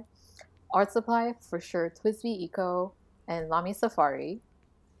supply. Art supply for sure. Twisby Eco and Lamy Safari.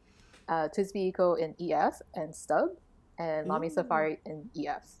 Twisby Eco in EF and Stub, and Lamy Mm. Safari in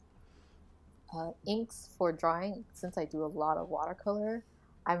EF. Inks for drawing, since I do a lot of watercolor,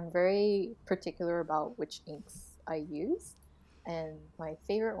 I'm very particular about which inks I use. And my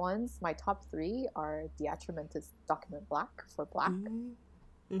favorite ones, my top three, are Diatramentis Document Black for black, Mm.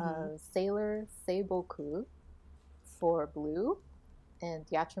 Mm-hmm. Sailor Seiboku for blue, and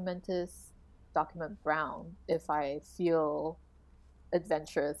Diatramentis Document Brown if I feel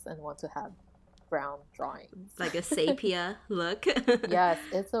adventurous and want to have brown drawings. Like a sepia look. Yes,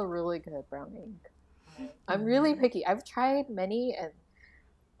 it's a really good brown ink. I'm really Mm. picky. I've tried many, and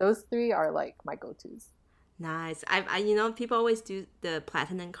those three are like my go-tos. Nice. People always do the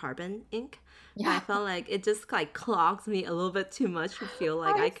platinum carbon ink, and I Yeah, felt like it just like clogs me a little bit too much to feel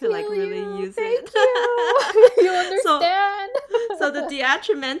like I I could like feel really you. use Thank it. you. You so understand. so the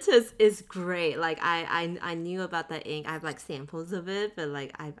Diatramentus is great. Like I knew about that ink. I have like samples of it, but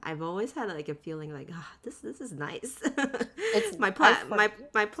like I've always had like a feeling like, this is nice. It's my I plat for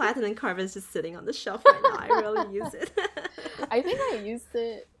my platinum carbon is just sitting on the shelf right now. I really use it. I think I used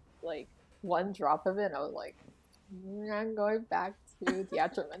it like one drop of it, and I was like, I'm going back to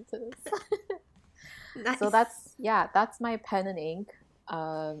Diatramentis. So Nice. that's my pen and ink.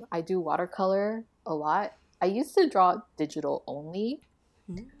 I do watercolor a lot. I used to draw digital only,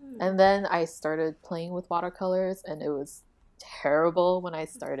 Mm. and then I started playing with watercolors, and it was terrible when I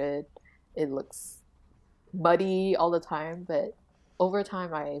started. It looks muddy all the time, but over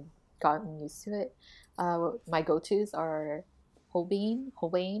time I've gotten used to it. My go-tos are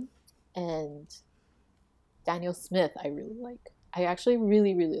Holbein, and Daniel Smith. I really like. I actually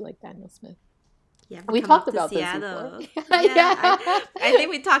really, really like Daniel Smith. You have to We come talked up to about this before. Seattle. Yeah, Yeah. I think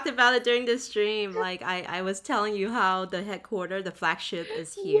we talked about it during the stream. Like I was telling you how the headquarters, the flagship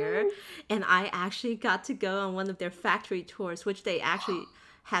is here, Yes. and I actually got to go on one of their factory tours, which they actually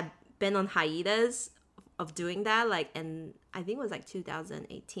had been on hiatus of doing that. Like, and I think it was like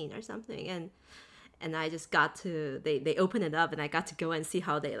 2018 or something, and I just got to they opened it up, and I got to go and see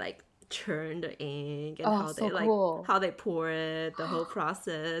how they like churn the ink and Oh, so cool. how they pour it, the whole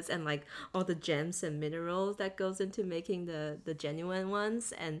process, and like all the gems and minerals that goes into making the genuine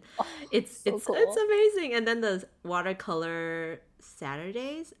ones. And Oh, it's so it's cool. amazing. And then the watercolor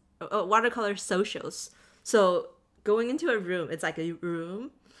Saturdays, watercolor socials. So going into a room, it's like a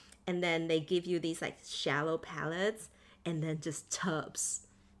room, and then they give you these like shallow palettes and then just tubs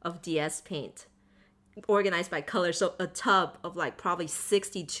of DS paint organized by color. So a tub of like probably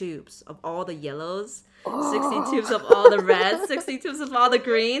 60 tubes of all the yellows, 60 Oh. tubes of all the reds, 60 tubes of all the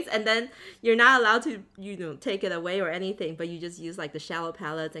greens, and then you're not allowed to, take it away or anything, but you just use like the shallow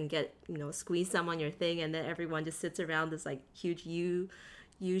palettes and get, squeeze some on your thing, and then everyone just sits around this like huge U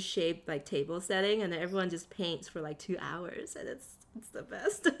shaped like table setting, and then everyone just paints for like 2 hours, and it's the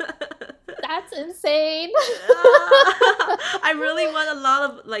best. That's insane. I really want a lot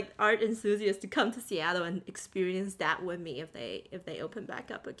of like art enthusiasts to come to Seattle and experience that with me if they open back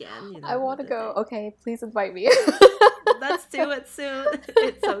up again. I want With to the go. thing. Okay, please invite me. Let's do it soon.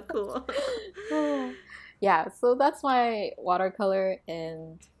 It's so cool. Yeah, so that's my watercolor.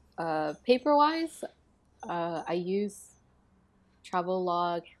 And paper wise, I use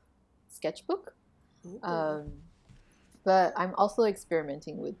Travelog sketchbook. Ooh. Um, but I'm also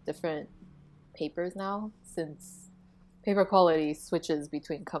experimenting with different papers now, since paper quality switches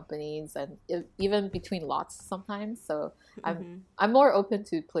between companies and even between lots sometimes. So I'm Hmm. I'm more open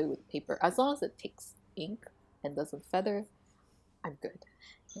to play with paper as long as it takes ink and doesn't feather. I'm good.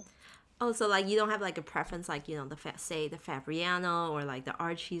 Oh, so like you don't have like a preference, like say the Fabriano or like the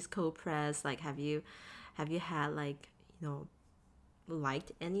Archie's cold press. Like have you had like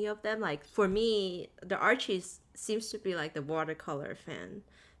liked any of them? Like for me, the Archies seems to be like the watercolor fan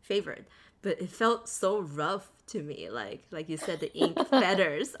favorite, but it felt so rough to me. Like you said, the ink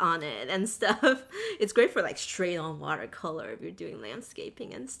feathers on it and stuff. It's great for like straight on watercolor if you're doing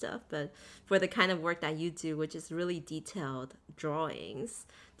landscaping and stuff, but for the kind of work that you do, which is really detailed drawings,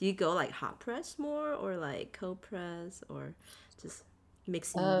 do you go like hot press more or like cold press or just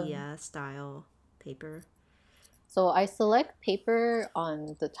mixed Um, media style paper? so I select paper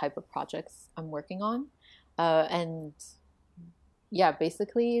on the type of projects I'm working on, and yeah,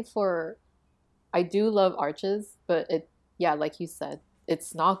 basically for I do love arches, but yeah, like you said,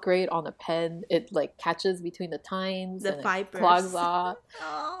 it's not great on a pen. It like catches between the tines The and it clogs fibers. up.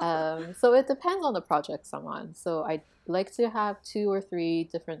 Oh. So it depends on the projects I'm on. So I like to have two or three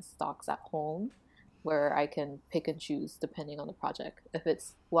different stocks at home where I can pick and choose depending on the project. If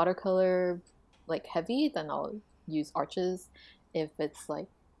it's watercolor like heavy, then I'll use arches. If it's like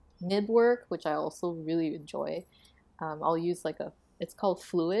nib work, which I also really enjoy, I'll use like it's called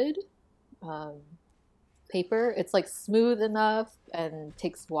fluid um, paper. It's like smooth enough and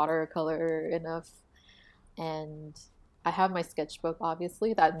takes watercolor enough. And I have my sketchbook,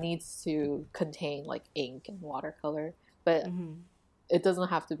 obviously, that needs to contain like ink and watercolor, but Hmm. it doesn't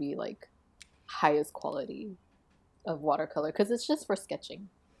have to be like highest quality of watercolor because it's just for sketching.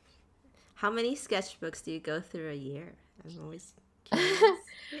 How many sketchbooks do you go through a year? I'm always curious.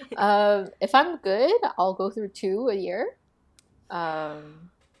 If I'm good, I'll go through two a year. Um,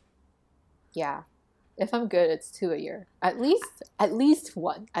 yeah, if I'm good, it's two a year. At least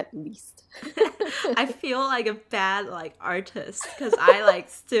one, at least. I feel like a bad like artist because I like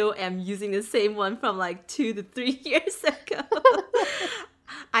still am using the same one from like 2 to 3 years ago.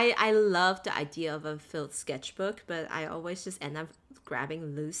 I love the idea of a filled sketchbook, but I always just end up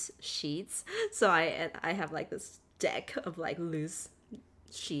grabbing loose sheets. So I have like this deck of like loose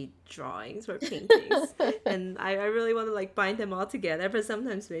sheet drawings or paintings, and I really want to like bind them all together, but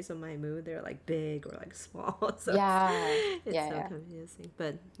sometimes based on my mood they're like big or like small. So Yeah, it's yeah, so yeah. confusing,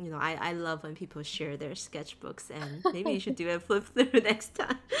 but I love when people share their sketchbooks, and maybe you should do a flip through next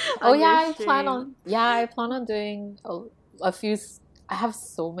time Oh on your yeah, stream. I plan on doing a few. I have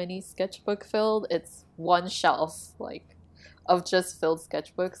so many sketchbook filled. It's one shelf like of just filled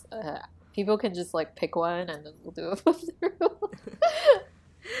sketchbooks. People can just like pick one and then we'll do a flip through.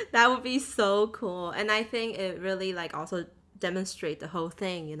 That would be so cool. And I think it really like also demonstrate the whole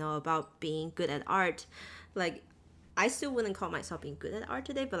thing, about being good at art. Like I still wouldn't call myself being good at art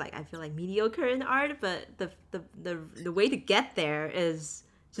today, but like I feel like mediocre in art, but the way to get there is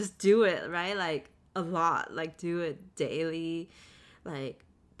just do it, right? Like a lot. Like do it daily, like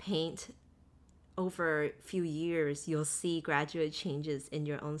paint over a few years you'll see gradual changes in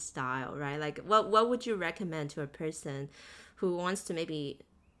your own style, right? Like what would you recommend to a person who wants to maybe,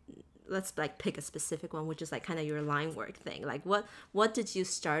 let's like pick a specific one, which is like kind of your line work thing. Like what did you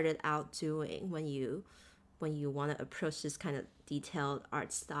started out doing when you want to approach this kind of detailed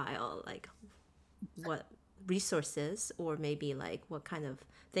art style? Like what resources, or maybe like what kind of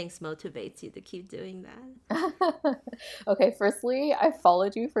things motivates you to keep doing that? Okay, firstly, I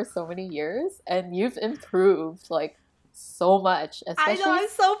followed you for so many years and you've improved like so much, I know, especially I'm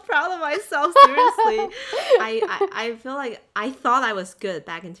so proud of myself, seriously. I feel like I thought I was good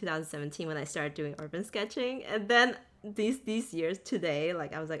back in 2017 when I started doing urban sketching, and then these years today,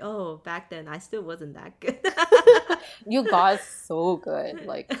 like I was like, oh, back then I still wasn't that good. you got so good,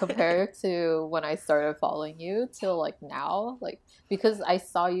 like compared to when I started following you till like now, like because I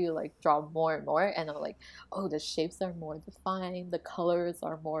saw you like draw more and more, and I'm like, oh, the shapes are more defined, the colors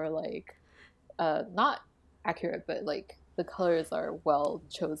are more like not accurate, but like the colors are well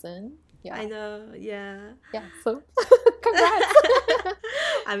chosen. Yeah, I know, yeah. yeah. So, congrats.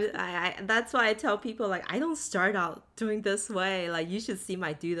 That's why I tell people like I don't start out doing this way. Like you should see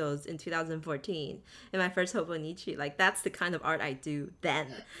my doodles in 2014 in my first Hobonichi. Like that's the kind of art I do then.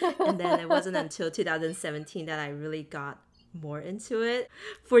 And then it wasn't until 2017 that I really got more into it.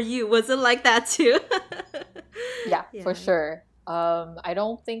 For you, was it like that too? Yeah, for Yeah. sure. I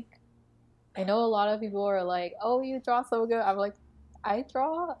don't think I know a lot of people are like, "Oh, you draw so good." I'm like, I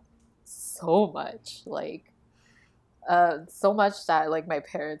draw so much, like so much that like my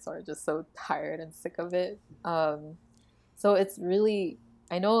parents are just so tired and sick of it. So it's really,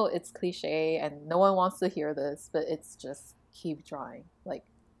 I know it's cliche and no one wants to hear this, but it's just keep drawing, like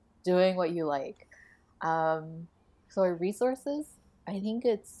doing what you like. So our resources, I think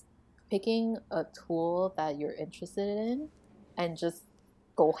it's picking a tool that you're interested in and just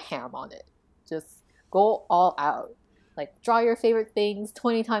go ham on it. Just go all out. Like draw your favorite things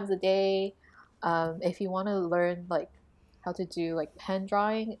 20 times a day. If you want to learn like how to do like pen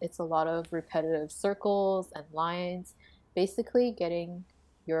drawing, it's a lot of repetitive circles and lines. Basically getting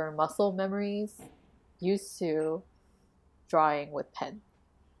your muscle memories used to drawing with pen.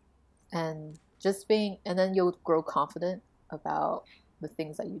 And just being, and then you'll grow confident about the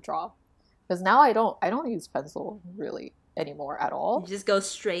things that you draw. Because now I don't use pencil really anymore at You all. just go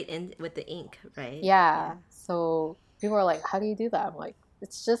straight in with the ink, right? Yeah. Yeah. So people are like, how do you do that? I'm like,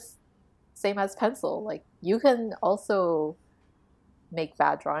 it's just same as pencil. Like you can also make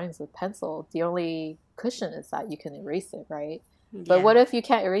bad drawings with pencil. The only cushion is that you can erase it, right? But Yeah. what if you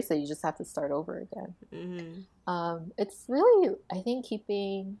can't erase it? You just have to start over again. Mm-hmm. It's really, I think,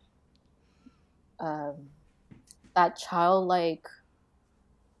 keeping um, that childlike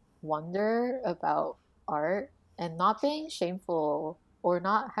wonder about art and not being shameful or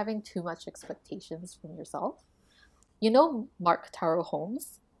not having too much expectations from yourself. You know Mark Taro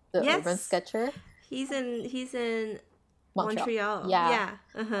Holmes, the urban Yes. sketcher? He's in Montreal. Montreal. Yeah. Yeah.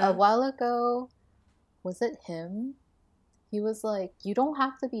 A Uh-huh. while ago, was it him? He was like, you don't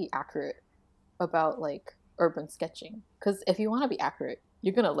have to be accurate about like urban sketching. Because if you want to be accurate,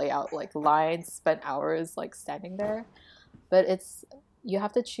 you're going to lay out like lines, spend hours like standing there. But it's, you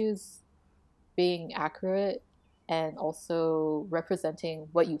have to choose being accurate and also representing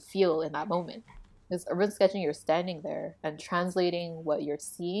what you feel in that moment. Because urban sketching, you're standing there and translating what you're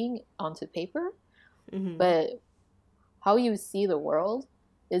seeing onto paper, Mm-hmm. but how you see the world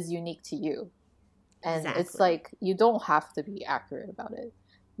is unique to you. And it's Exactly. like you don't have to be accurate about it.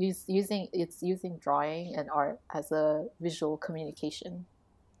 Using drawing and art as a visual communication.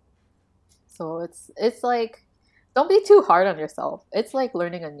 So it's like don't be too hard on yourself. It's like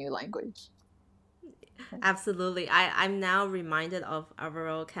learning a new language. Absolutely. I'm now reminded of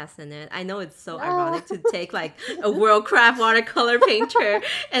Averroes Castanet. I know it's so Ah. ironic to take like a world craft watercolor painter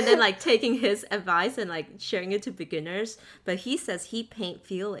and then like taking his advice and like sharing it to beginners. But he says he paint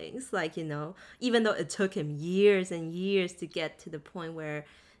feelings, like, even though it took him years and years to get to the point where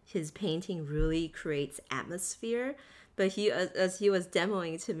his painting really creates atmosphere. But he, as he was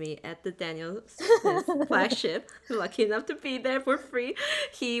demoing to me at the Daniel Smith flagship, lucky enough to be there for free,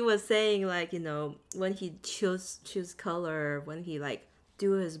 he was saying like, when he choose color, when he like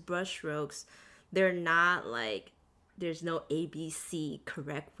do his brush strokes, they're not like there's no ABC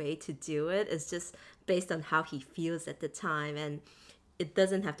correct way to do it. It's just based on how he feels at the time, and it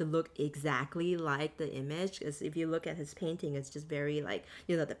doesn't have to look exactly like the image, because if you look at his painting, it's just very like,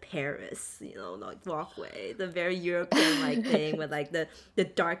 the Paris, like walkway, the very European like thing with like the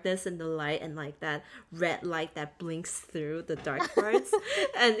darkness and the light, and like that red light that blinks through the dark parts.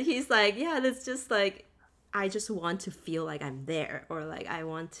 And he's like, yeah, it's just like, I just want to feel like I'm there, or like I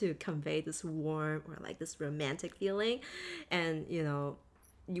want to convey this warm or like this romantic feeling. And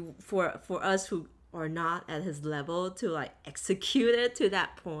for us who are not at his level to like execute it to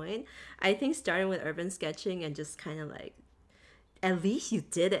that point, I think starting with urban sketching and just kind of like, at least you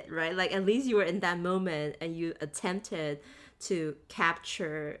did it, right? Like at least you were in that moment and you attempted to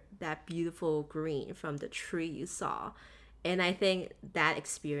capture that beautiful green from the tree you saw. And I think that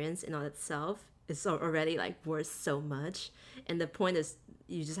experience in on itself is already like worth so much. And the point is,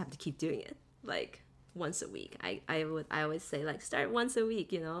 you just have to keep doing it, like once a week. I always say, like, start once a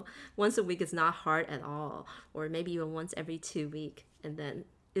week. Once a week is not hard at all, or maybe even once every 2 week, and then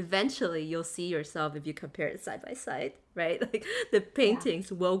eventually you'll see yourself if you compare it side by side, right? Like the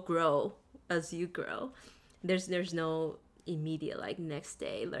paintings will grow as you grow. There's no immediate like next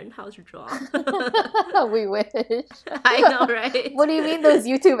day learn how to draw. We wish. I know, right? What do you mean those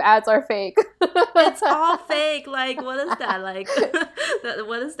YouTube ads are fake? It's all fake. Like, what is that? Like,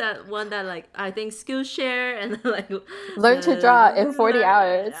 what is that one that, like, I think Skillshare and like learn to draw in 40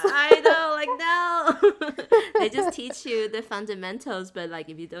 hours. I know, like, no. They just teach you the fundamentals, but like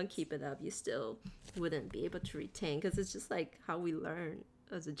if you don't keep it up, you still wouldn't be able to retain, because it's just like how we learn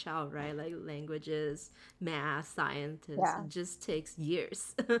as a child, right? Like languages, math, science, it just takes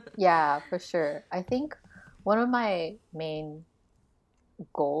years. Yeah, for sure. I think one of my main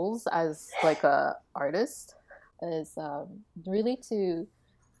goals as like a artist is really to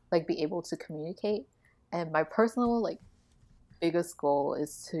like be able to communicate, and my personal like biggest goal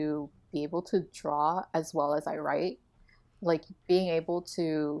is to be able to draw as well as I write, like being able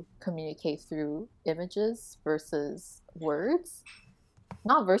to communicate through images versus words.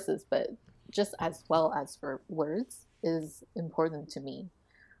 Not verses, but just as well as for words is important to me.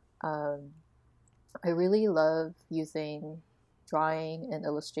 I really love using drawing and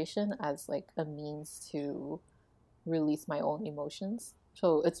illustration as like a means to release my own emotions.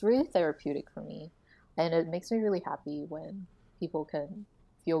 So it's really therapeutic for me. And it makes me really happy when people can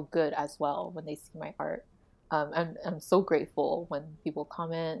feel good as well when they see my art. I'm so grateful when people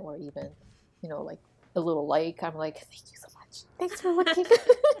comment, or even, like a little like. I'm like, thank you so much. Thanks for looking.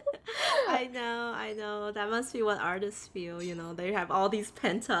 I know. That must be what artists feel, They have all these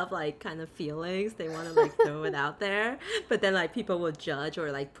pent up, like, kind of feelings. They want to, like, throw it out there. But then, like, people will judge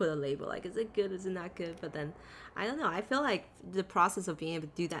or, like, put a label, like, is it good, is it not good? But then, I don't know. I feel like the process of being able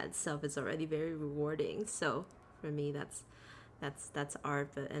to do that itself is already very rewarding. So, for me, that's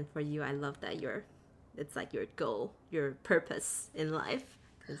art. And for you, I love that it's like your goal, your purpose in life.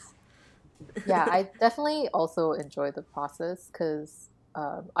 Yeah, I definitely also enjoy the process, because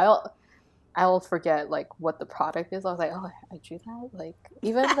I'll forget like what the product is. I was like, oh, I drew that. Like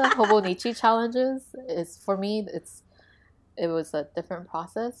even the Hobonichi challenges is, for me, it was a different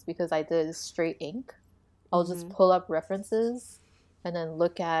process because I did straight ink. I'll just pull up references and then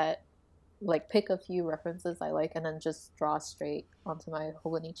look at, like, pick a few references I like and then just draw straight onto my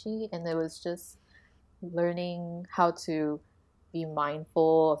Hobonichi. And it was just learning how to be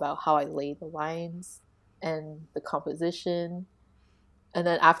mindful about how I lay the lines and the composition. And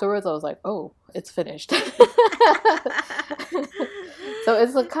then afterwards I was like, oh, it's finished. So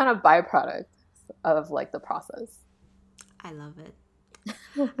it's a kind of byproduct of like the process. I love it.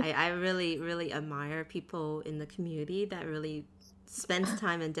 I really, really admire people in the community that really spends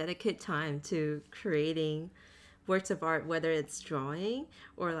time and dedicate time to creating works of art, whether it's drawing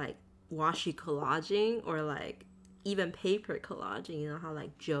or like washi collaging or like even paper collaging. How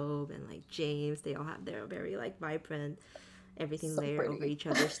like Job and like James, they all have their very like vibrant, everything so layered over each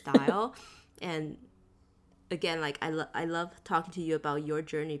other's style. And again, like I love talking to you about your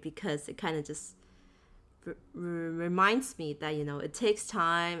journey, because it kind of just reminds me that it takes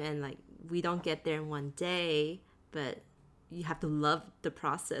time, and like we don't get there in one day, but you have to love the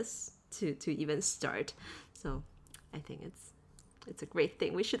process to even start. So I think it's a great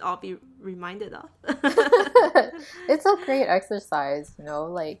thing we should all be reminded of. It's a great exercise,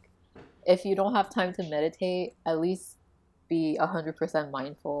 like if you don't have time to meditate, at least be 100%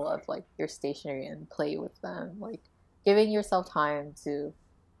 mindful of like your stationery and play with them, like giving yourself time to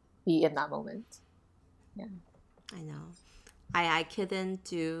be in that moment. Yeah, I know.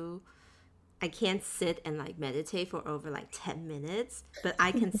 I can't sit and like meditate for over like 10 minutes, but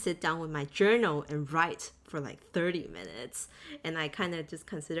I can sit down with my journal and write for like 30 minutes. And I kind of just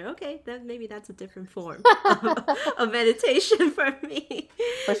consider, okay, then maybe that's a different form of meditation for me.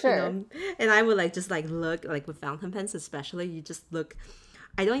 For sure. And I would like just like look, like with fountain pens especially, you just look.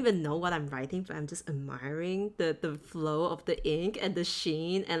 I don't even know what I'm writing, but I'm just admiring the flow of the ink and the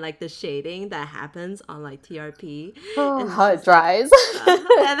sheen and like the shading that happens on like TRP. And how it dries.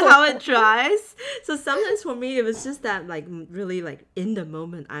 And how it dries. So sometimes for me, it was just that like really like in the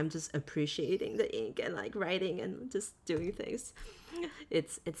moment, I'm just appreciating the ink and like writing and just doing things.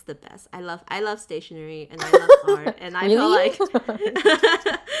 It's the best. I love stationery and I love art, and I feel like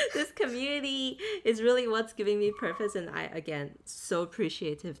this community is really what's giving me purpose. And I, again, so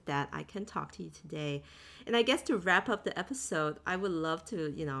appreciative that I can talk to you today. And I guess to wrap up the episode, I would love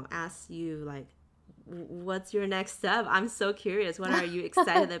to, ask you, like, what's your next step? I'm so curious. What are you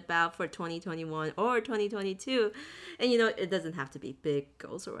excited about for 2021 or 2022? And it doesn't have to be big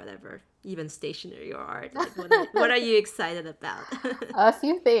goals or whatever, even stationery or art. Like, what are you excited about? A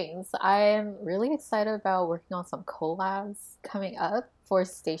few things. I'm really excited about working on some collabs coming up for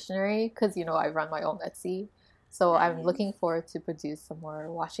stationery because, I run my own Etsy. So Nice. I'm looking forward to produce some more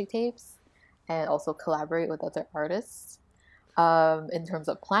washi tapes and also collaborate with other artists. In terms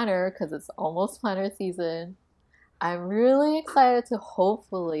of planner, because it's almost planner season, I'm really excited to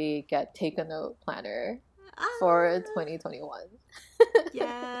hopefully get Take a Note planner for 2021.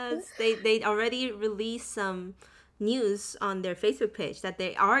 Yes, they already released some news on their Facebook page that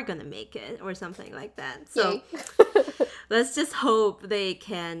they are gonna make it or something like that. So let's just hope they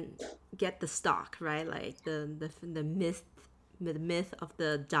can get the stock, right? Like the myth of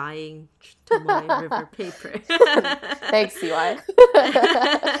the dying Tomoe River paper. Thanks, CY.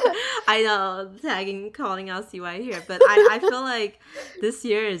 I know, calling out CY here, but I feel like this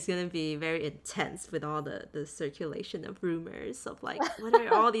year is going to be very intense with all the circulation of rumors of like, what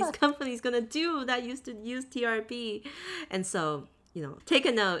are all these companies going to do that used to use TRP? And so, Take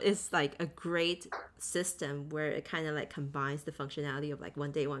a Note is like a great system where it kind of like combines the functionality of like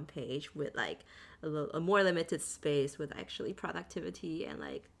one day, one page with like a more limited space with actually productivity and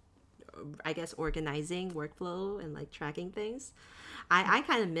like, I guess, organizing workflow and like tracking things. I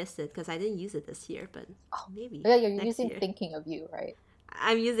kind of missed it because I didn't use it this year, but maybe Yeah, you're next using year. Thinking of You, right?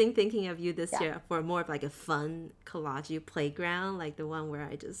 I'm using Thinking of You this year for more of like a fun collage playground, like the one where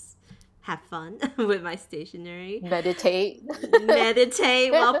I just have fun with my stationery. Meditate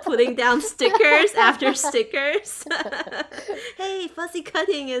While putting down stickers after stickers. Hey, fussy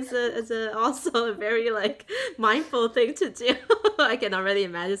cutting is also a very like mindful thing to do. I can already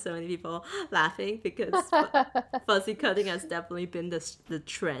imagine so many people laughing because fussy cutting has definitely been the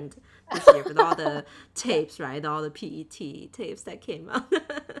trend this year with all the tapes, right? All the PET tapes that came out.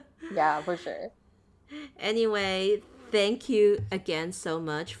 Yeah, for sure. Anyway, thank you again so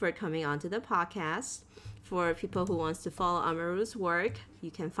much for coming onto the podcast. For people who wants to follow Ameruu's work,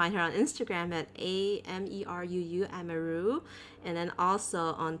 you can find her on Instagram at Ameruu Ameruu, and then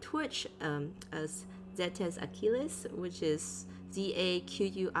also on Twitch as Zetes Achilles, which is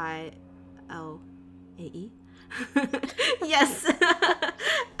ZAQUILAE. Yes.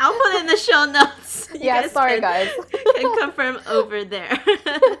 I'll put it in the show notes. Guys. Can confirm over there.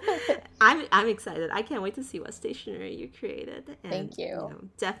 I'm excited. I can't wait to see what stationery you created. And, Thank you.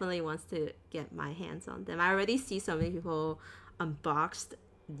 Definitely wants to get my hands on them. I already see so many people unboxed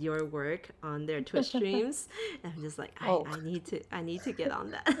your work on their Twitch streams. And I'm just like, I need to get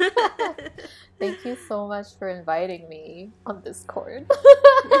on that. Thank you so much for inviting me on Discord.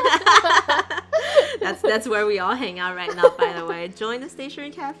 That's where we all hang out right now, by the way. Join the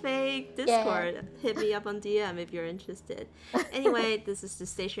Stationery Cafe Discord. Yeah. Hit me up on DM if you're interested. Anyway, this is the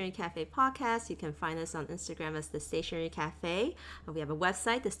Stationery Cafe podcast. You can find us on Instagram as the Stationery Cafe. We have a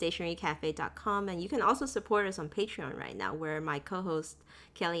website, thestationerycafe.com, and you can also support us on Patreon right now, where my co-host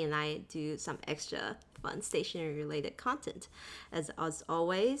Kelly and I do some extra fun stationery related content. As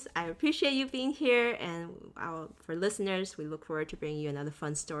always, I appreciate you being here, and for listeners, we look forward to bringing you another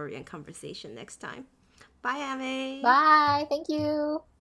fun story and conversation next time. Bye, Ame. Bye. Thank you.